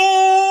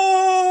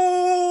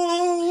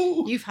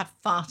 Oh, You've had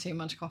far too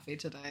much coffee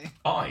today.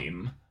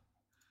 I'm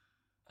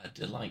a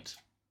delight.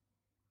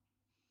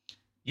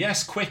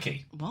 Yes,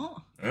 quickie.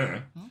 What?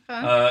 Okay.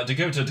 Okay.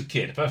 Dakota the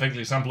Kid, a perfect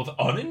example of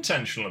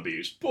unintentional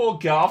abuse. Poor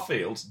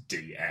Garfield,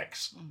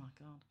 DX. Oh my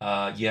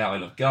god. Yeah, I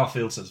love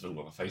Garfield, says Phil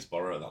on the Face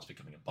Borrower. That's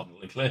becoming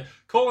abundantly clear.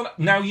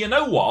 Now, you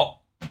know what?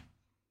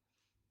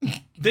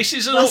 This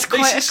is That's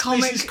quite a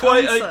comic this is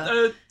quite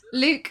answer.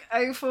 Luke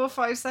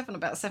 0457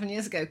 about 7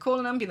 years ago. Call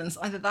an ambulance,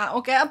 either that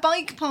or get a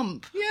bike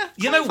pump. Yeah.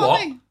 You quite know what?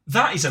 funny.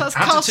 That is That's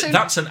an additive. cartoon-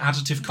 That's an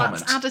additive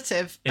comment. That's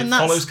additive. It and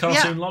that's, follows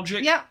cartoon yeah,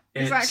 logic. Yeah,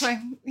 It's- exactly.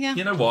 Yeah.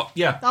 You know what?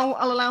 Yeah. I'll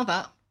allow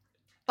that.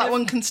 That Yeah.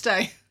 one can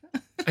stay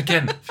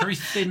Again, very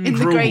thin in the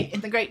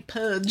gruel. great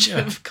purge Yeah.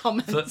 of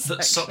comments. That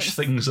such section.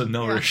 things are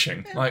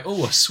nourishing. Like,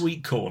 oh, a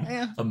sweet corn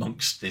Yeah.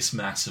 amongst this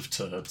mass of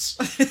turds.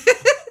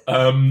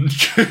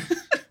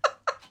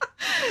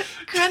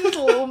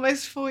 Grendel,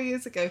 almost 4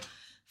 years ago.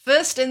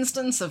 First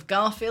instance of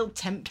Garfield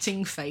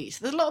tempting fate.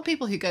 There's a lot of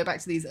people who go back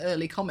to these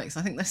early comics.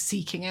 I think they're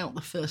seeking out the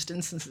first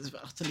instances of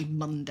utterly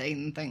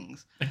mundane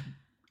things.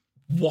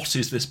 What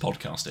is this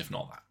podcast if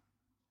not that?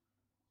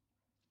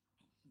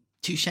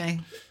 Touche.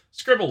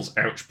 Scribbles,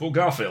 ouch, poor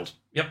Garfield.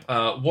 Yep,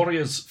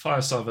 Warriors,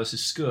 Firestar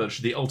versus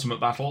Scourge, the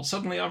ultimate battle.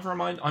 Suddenly I'm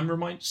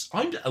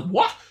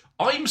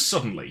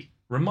suddenly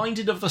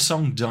Reminded of the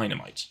song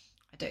Dynamite.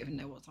 I don't even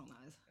know what song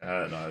that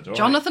is. No, do I?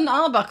 Jonathan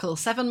Arbuckle,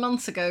 7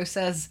 months ago,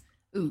 says,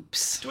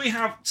 oops. Do we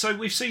have... So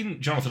we've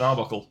seen Jonathan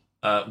Arbuckle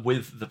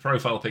with the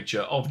profile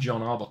picture of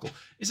John Arbuckle.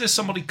 Is there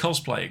somebody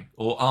cosplaying,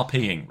 or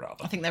RPing,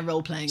 rather? I think they're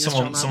role-playing as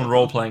Someone John Arbuckle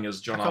role-playing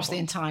as John across Arbuckle. the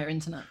entire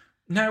internet.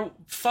 Now,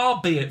 far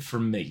be it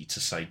from me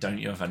to say, don't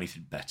you have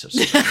anything better to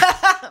do?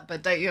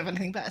 But don't you have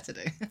anything better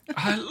to do?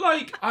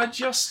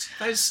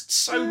 There's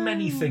so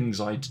many things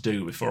I'd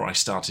do before I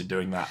started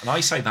doing that. And I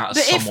say that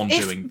as someone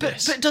doing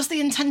this. But does the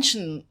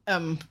intention,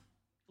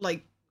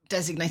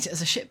 designate it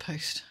as a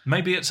shitpost?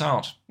 Maybe it's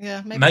art.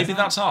 Yeah, Maybe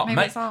that's art.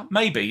 Maybe it's art.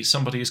 Maybe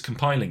somebody is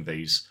compiling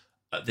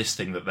this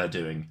thing that they're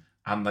doing,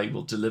 and they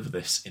will deliver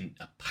this in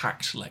a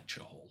packed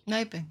lecture hall.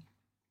 Maybe.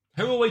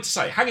 Who are we to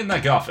say? Hang in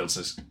there, Garfield,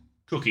 says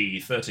Cookie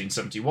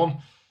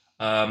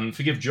 1371.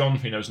 Forgive John,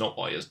 who knows not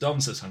what he has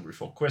done, says Hungry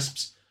for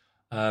Crisps.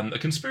 A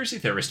conspiracy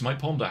theorist might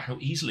ponder how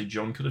easily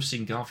John could have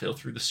seen Garfield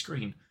through the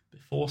screen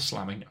before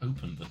slamming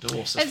open the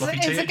door, says Fluffy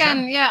It's THM.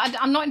 again,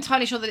 I'm not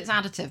entirely sure that it's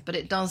additive, but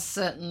it does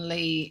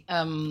certainly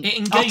It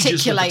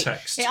engages with the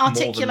text. It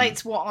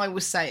articulates what I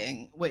was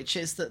saying, which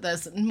is that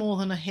there's more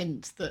than a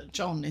hint that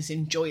John is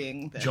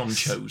enjoying this. John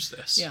chose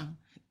this. Yeah.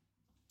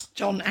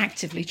 John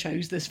actively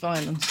chose this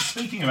violence.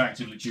 Speaking of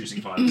actively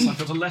choosing violence, I've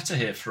got a letter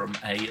here from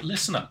a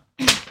listener.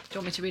 Do you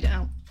want me to read it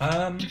out?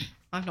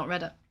 I've not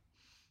read it.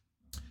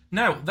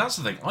 Now, that's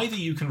the thing. Either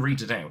you can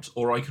read it out,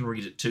 or I can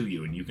read it to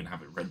you and you can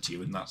have it read to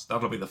you, and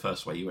that'll be the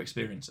first way you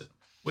experience it.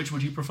 Which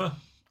would you prefer?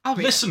 I'll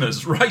read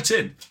Listeners, write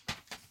in.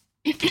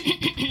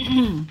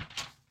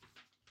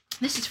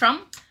 This is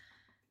from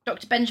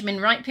Dr. Benjamin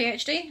Wright,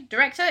 PhD,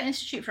 Director,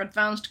 Institute for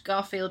Advanced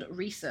Garfield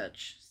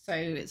Research. So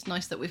it's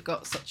nice that we've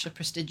got such a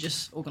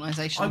prestigious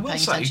organisation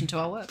paying attention to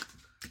our work.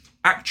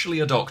 Actually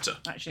a doctor.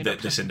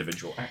 This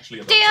individual. Actually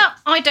a doctor. Dear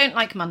I Don't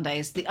Like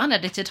Mondays, the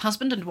unedited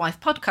husband and wife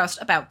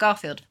podcast about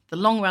Garfield, the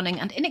long-running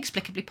and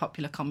inexplicably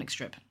popular comic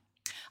strip.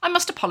 I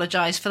must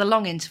apologise for the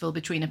long interval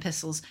between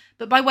epistles,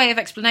 but by way of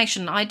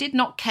explanation, I did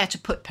not care to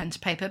put pen to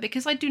paper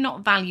because I do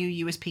not value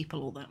you as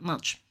people all that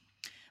much.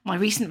 My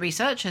recent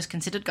research has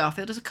considered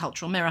Garfield as a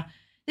cultural mirror.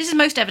 This is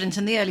most evident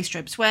in the early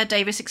strips, where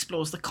Davis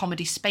explores the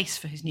comedy space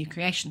for his new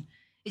creation.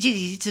 It is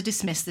easy to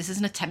dismiss this as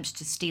an attempt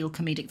to steal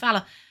comedic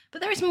valour,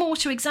 but there is more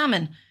to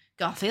examine.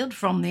 Garfield,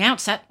 from the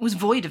outset, was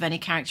void of any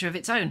character of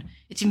its own.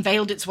 It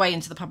inveigled its way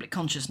into the public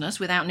consciousness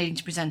without needing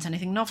to present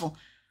anything novel.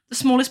 The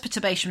smallest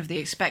perturbation of the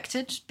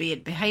expected, be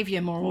it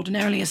behaviour more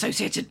ordinarily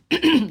associated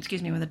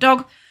with a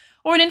dog,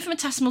 or an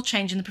infinitesimal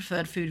change in the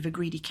preferred food of a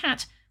greedy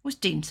cat, was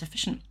deemed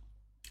sufficient.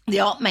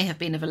 The art may have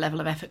been of a level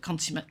of effort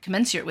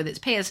commensurate with its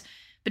peers,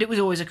 but it was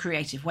always a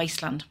creative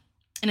wasteland.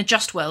 In a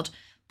just world,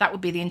 that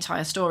would be the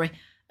entire story,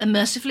 a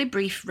mercifully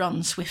brief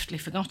run swiftly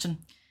forgotten.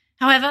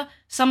 However,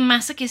 some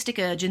masochistic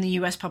urge in the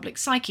US public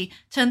psyche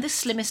turned this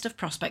slimmest of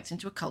prospects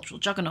into a cultural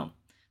juggernaut.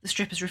 The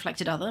strip has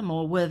reflected other,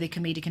 more worthy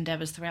comedic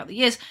endeavours throughout the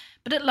years,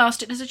 but at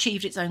last it has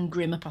achieved its own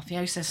grim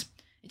apotheosis.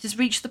 It has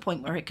reached the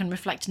point where it can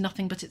reflect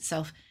nothing but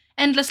itself,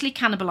 endlessly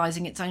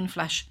cannibalising its own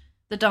flesh.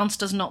 The dance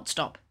does not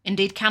stop,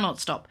 indeed cannot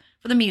stop,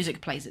 for the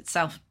music plays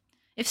itself.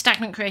 If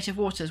stagnant creative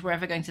waters were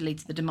ever going to lead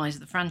to the demise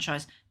of the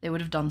franchise, they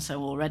would have done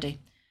so already.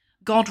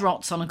 God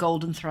rots on a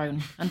golden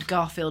throne, and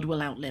Garfield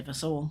will outlive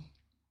us all.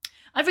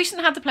 I've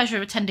recently had the pleasure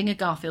of attending a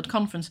Garfield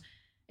conference.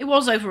 It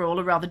was overall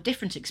a rather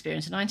different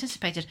experience than I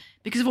anticipated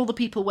because of all the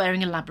people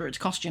wearing elaborate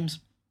costumes.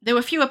 There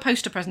were fewer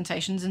poster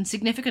presentations and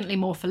significantly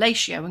more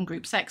fellatio and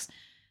group sex.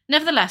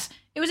 Nevertheless,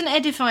 it was an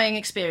edifying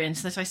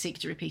experience that I seek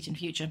to repeat in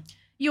future.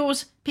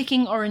 Yours,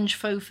 picking orange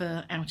faux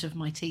fur out of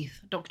my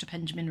teeth, Dr.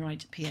 Benjamin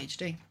Wright,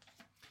 PhD.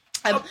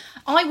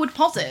 I would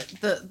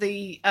posit that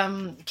the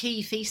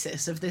key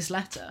thesis of this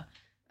letter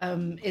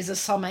is a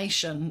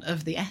summation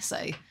of the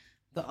essay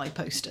that I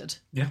posted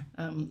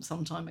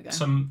some time ago.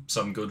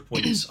 Some good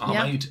points are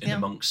made in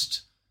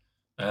amongst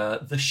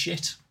the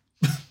shit.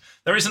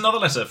 There is another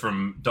letter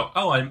from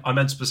I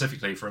meant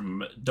specifically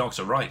from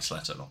Dr. Wright's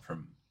letter, not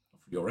from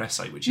your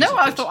essay, which is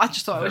I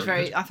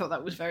thought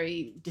that was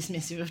very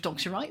dismissive of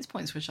Dr. Wright's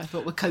points, which I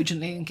thought were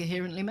cogently and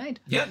coherently made.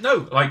 Yeah,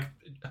 no,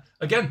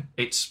 again,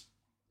 it's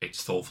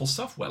thoughtful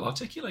stuff, well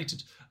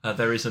articulated.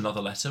 There is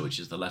another letter, which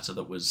is the letter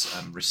that was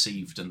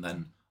received and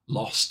then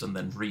lost and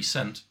then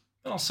resent.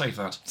 And I'll save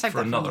that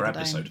for another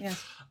episode. Yeah.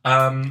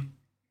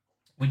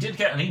 We did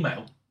get an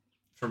email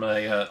from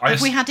a...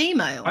 we had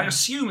email? I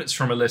assume it's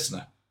from a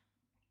listener.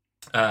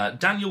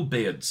 Daniel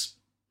Beards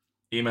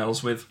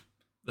emails with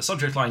the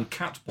subject line,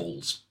 cat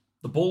balls.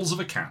 The balls of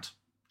a cat.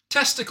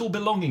 Testicle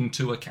belonging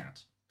to a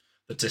cat.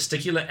 The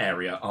testicular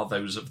area are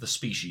those of the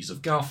species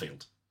of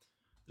Garfield.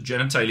 The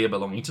genitalia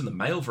belonging to the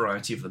male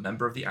variety of the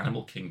member of the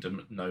animal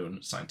kingdom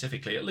known,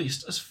 scientifically at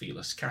least, as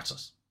Felis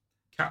catus.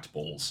 Cat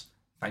balls.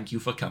 Thank you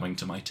for coming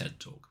to my TED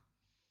Talk.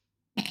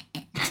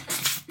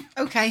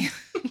 Okay.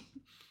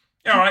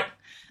 All right.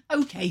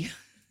 Okay.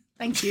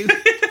 Thank you.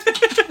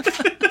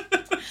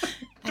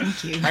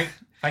 Thank you.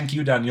 Thank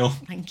you, Daniel.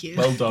 Thank you.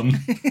 Well done.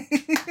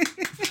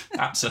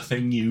 That's a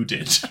thing you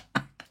did.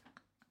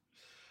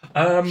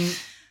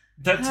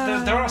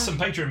 There are some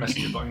Patreon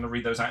messages, but I'm going to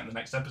read those out in the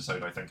next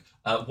episode, I think.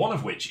 One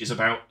of which is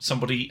about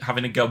somebody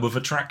having a go of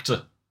a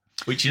tractor,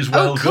 which is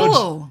cool.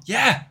 good.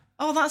 Yeah.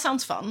 Oh, that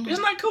sounds fun.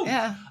 Isn't that cool?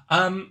 Yeah.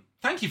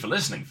 Thank you for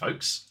listening,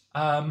 folks.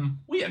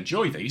 We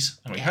enjoy these,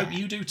 and we hope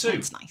you do too.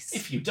 That's nice.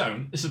 If you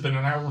don't, this has been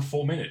an hour and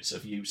 4 minutes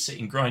of you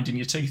sitting grinding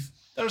your teeth.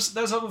 There's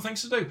other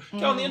things to do.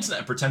 Go on the internet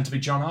and pretend to be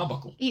John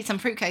Arbuckle. Eat some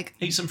fruitcake.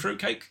 Eat some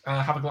fruitcake.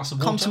 Have a glass of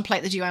water.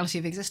 Contemplate the duality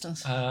of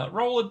existence.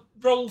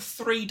 Roll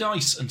 3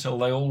 dice until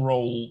they all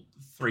roll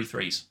 3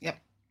 threes. Yep.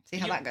 See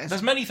how that goes.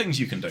 There's many things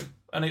you can do,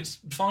 and it's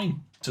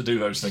fine to do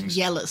those things.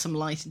 Yell at some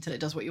light until it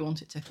does what you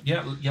want it to.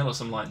 Yeah, yell at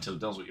some light until it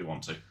does what you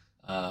want to.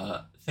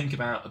 Think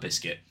about a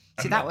biscuit.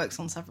 See, that works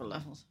on several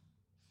levels.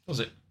 Does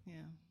it? Yeah.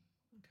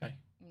 Okay.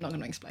 I'm not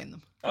going to explain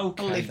them.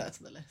 Okay. I'll leave that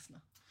to the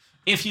listener.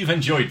 If you've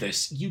enjoyed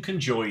this, you can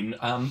join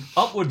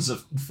upwards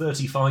of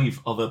 35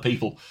 other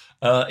people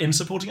in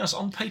supporting us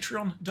on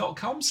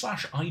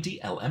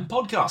patreon.com/IDLM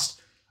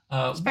podcast.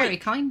 It's very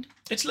kind.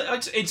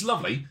 It's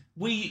lovely.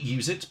 We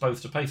use it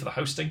both to pay for the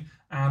hosting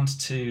and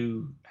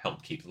to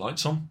help keep the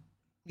lights on,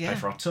 pay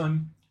for our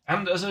time,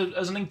 and as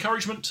an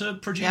encouragement to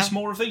produce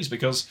more of these,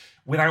 because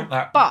without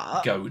that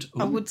goad...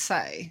 I would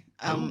say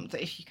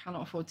that if you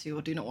cannot afford to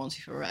or do not want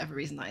to for whatever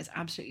reason, that is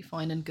absolutely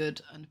fine and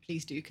good, and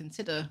please do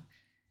consider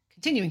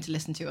continuing to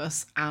listen to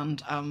us.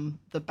 And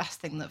the best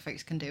thing that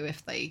folks can do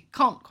if they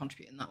can't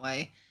contribute in that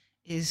way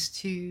is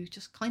to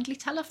just kindly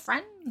tell a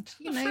friend.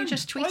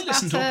 Just tweet about it. I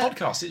listen to a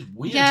podcast. It's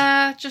weird.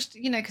 Yeah, just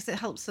because it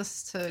helps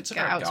us to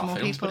get out to more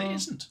people. But it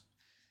isn't.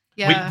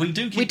 Yeah, we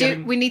do keep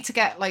getting... We need to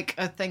get like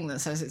a thing that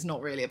says it's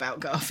not really about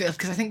Garfield,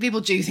 because I think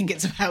people do think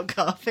it's about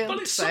Garfield. Well,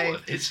 it's sort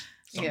of is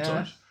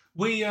sometimes.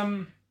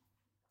 Yeah.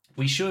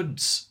 We should.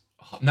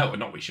 No,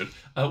 not we should.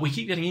 We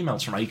keep getting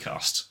emails from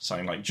Acast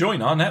saying like,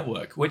 join our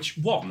network. Which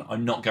one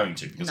I'm not going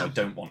to, because I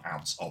don't want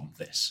ads on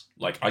this.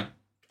 Like I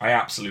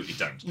absolutely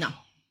don't. No.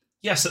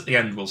 Yes, at the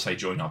end we'll say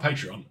join our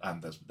Patreon,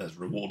 and there's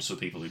rewards for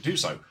people who do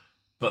so.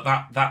 But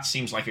that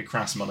seems like a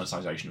crass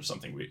monetization of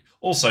something.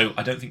 Also,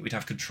 I don't think we'd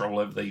have control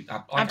over the...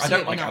 I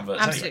don't like adverts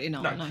Absolutely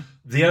anyway. not, no.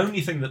 The only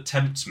thing that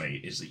tempts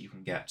me is that you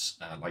can get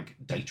like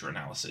data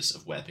analysis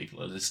of where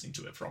people are listening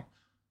to it from.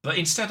 But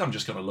instead, I'm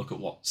just going to look at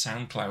what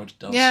SoundCloud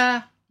does.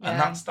 Yeah. And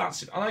that's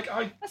it.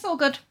 That's all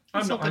good.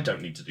 I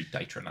don't need to do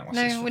data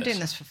analysis. No, we're doing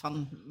this for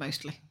fun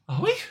mostly.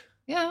 Are we?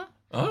 Yeah.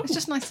 Oh. It's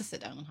just nice to sit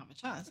down and have a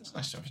chat. It's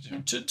nice to have a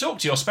chat. To talk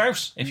to your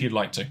spouse if you'd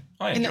like to.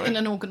 I enjoy in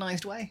an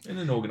organised way. In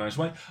an organised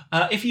way.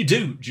 If you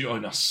do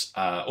join us,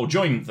 or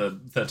join the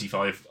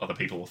 35 other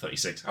people, or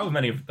 36, however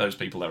many of those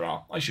people there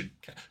are,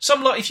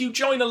 if you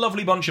join a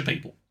lovely bunch of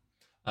people,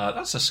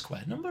 that's a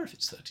square number. If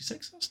it's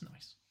 36, that's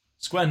nice.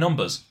 Square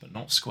numbers, but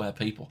not square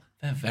people.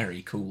 They're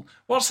very cool.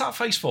 What's that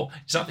face for?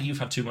 Is that you've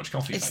had too much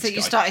coffee? It's that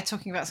you started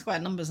talking about square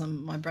numbers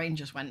and my brain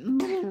just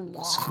went...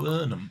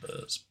 Square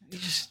numbers.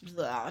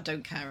 I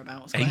don't care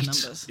about square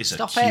numbers.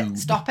 Stop it.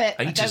 Stop it.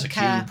 Eight I is don't a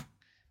care. cube. I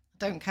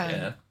don't care.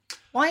 Yeah.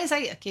 Why is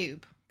 8 a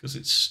cube? Because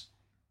it's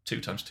 2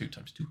 times 2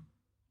 times 2.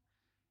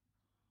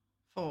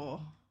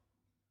 4.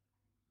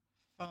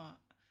 5.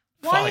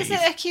 Why is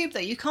it a cube, though?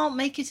 You can't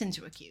make it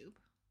into a cube.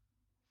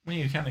 Well,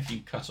 you can if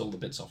you cut all the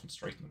bits off and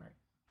straighten them out.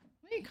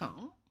 No, you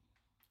can't.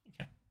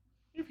 Okay.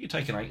 If you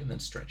take an 8 and then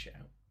stretch it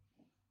out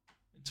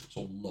until it's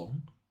all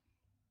long.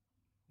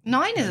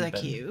 9 is a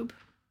cube.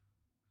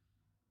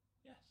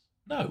 Yes.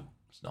 No,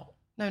 it's not.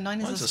 No,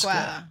 9 is a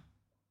square.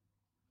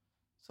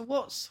 So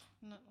what's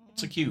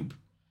a cube?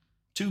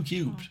 2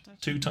 cubed.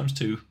 2 times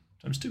 2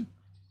 times 2.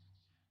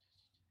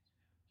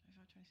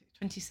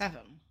 27.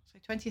 So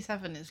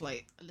 27 is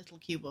like a little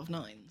cube of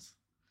 9s.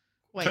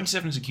 Wait.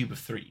 27 is a cube of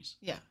 3s.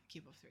 Yeah,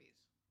 cube of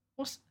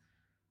 3s.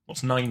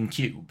 What's 9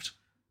 cubed?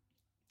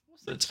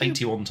 That's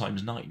 81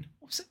 times 9.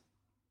 What's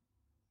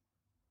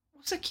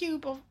a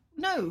cube of...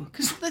 No,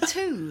 because they're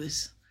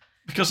 2s.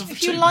 Because of the 2s.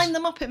 If you line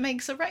them up, it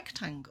makes a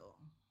rectangle.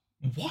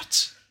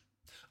 What?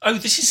 Oh,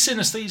 this is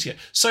synesthesia.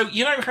 So,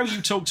 you know how you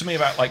talk to me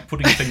about, like,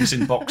 putting things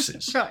in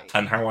boxes? Right.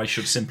 And how I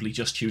should simply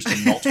just choose to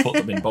not put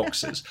them in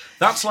boxes?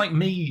 That's like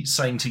me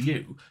saying to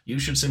you, you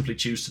should simply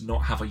choose to not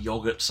have a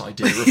yogurt's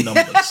idea of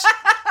numbers.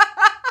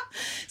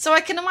 So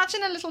I can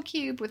imagine a little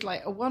cube with,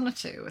 like, a 1 or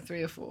 2, a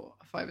 3 or 4,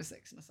 a 5 or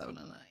 6, and a 7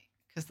 and an 8.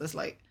 Because there's,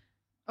 like...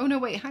 Oh, no,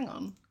 wait, hang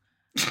on.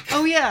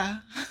 Oh,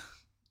 yeah.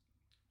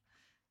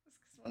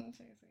 1, 2, 3,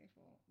 4,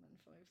 then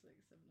 5, 6,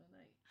 7,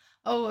 and 8.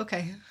 Oh,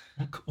 okay.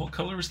 What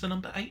colour is the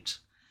number 8?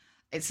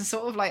 It's a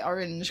sort of like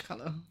orange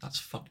colour. That's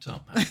fucked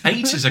up.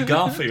 8 is a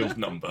Garfield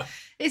number.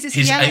 His is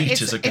a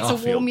Garfield It's a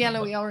warm number.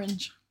 yellowy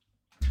orange.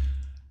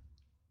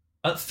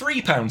 At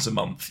 £3 a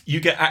month, you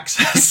get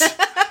access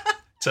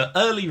to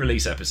early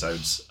release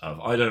episodes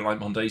of I Don't Like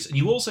Mondays, and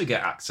you also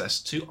get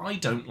access to I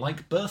Don't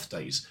Like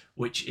Birthdays,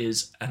 which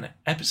is an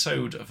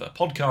episode of a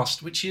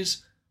podcast which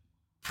is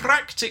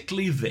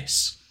practically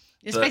this.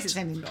 It's basically the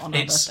same thing on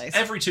our birthdays. It's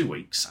every 2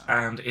 weeks,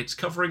 and it's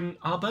covering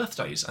our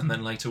birthdays, and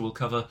then later we'll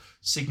cover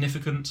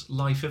significant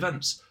life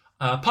events.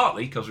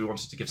 Partly because we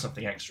wanted to give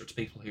something extra to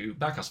people who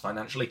back us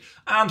financially,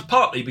 and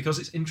partly because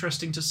it's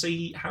interesting to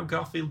see how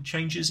Garfield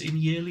changes in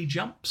yearly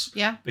jumps.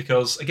 Yeah.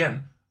 Because,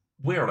 again,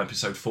 we're on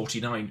episode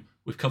 49.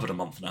 We've covered a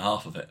month and a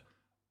half of it.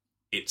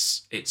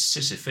 It's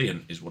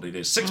Sisyphean, is what it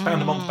is.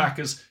 £6 a month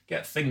backers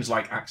get things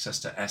like access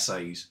to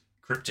essays,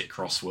 cryptic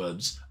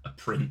crosswords, a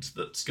print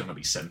that's going to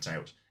be sent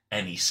out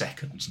any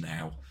second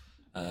now.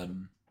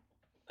 And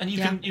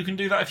you can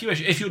do that if you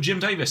wish. If you're Jim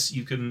Davis,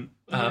 you can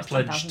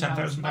pledge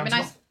 £10,000 a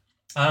month.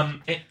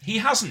 He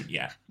hasn't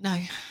yet. No,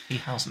 he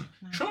hasn't.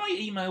 No. Shall I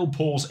email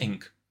Pause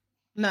Inc?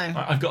 No,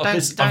 I've got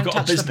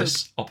a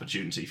business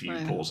opportunity for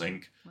you, Pause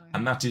Inc,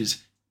 and that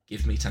is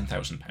give me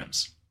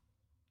 £10,000.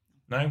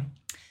 No.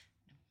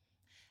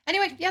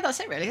 Anyway, yeah, that's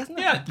it, really, isn't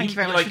it? Yeah. Thank you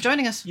very much for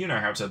joining us. You know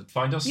how to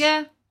find us.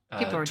 Yeah.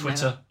 People already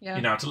Twitter. know that. Yeah.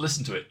 You know how to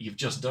listen to it. You've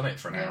just done it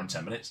for an hour and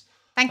 10 minutes.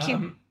 Thank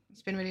you.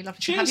 It's been really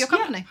lovely to have your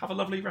company. Yeah. Have a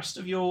lovely rest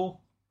of your.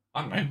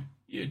 I don't know.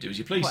 You do as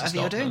you please. Whatever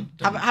you're doing.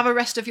 Have a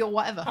rest of your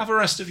whatever. Have a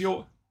rest of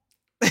your.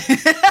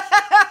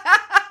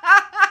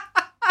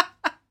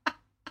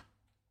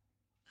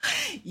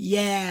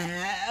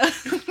 Yeah.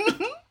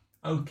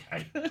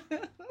 Okay.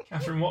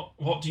 Catherine,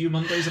 what do you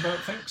Mondays about,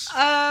 thanks?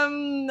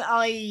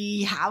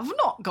 I have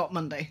not got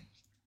Monday.